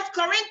 1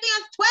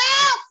 Corinthians 12,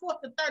 4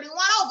 to 31,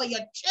 over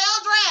your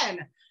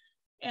children.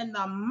 In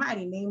the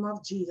mighty name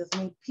of Jesus,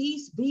 may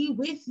peace be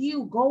with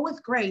you. Go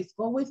with grace,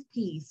 go with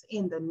peace.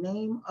 In the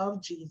name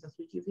of Jesus,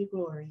 we give you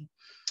glory.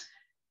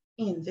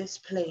 In this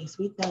place,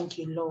 we thank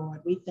you,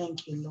 Lord. We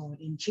thank you, Lord.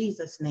 In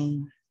Jesus'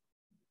 name,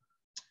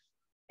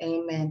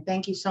 amen.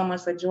 Thank you so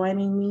much for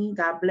joining me.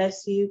 God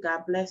bless you.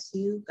 God bless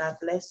you. God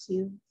bless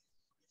you.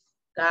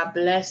 God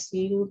bless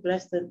you.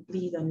 Blessed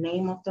be the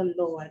name of the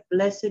Lord.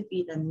 Blessed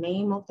be the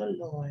name of the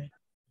Lord.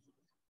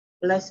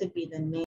 Blessed be the name.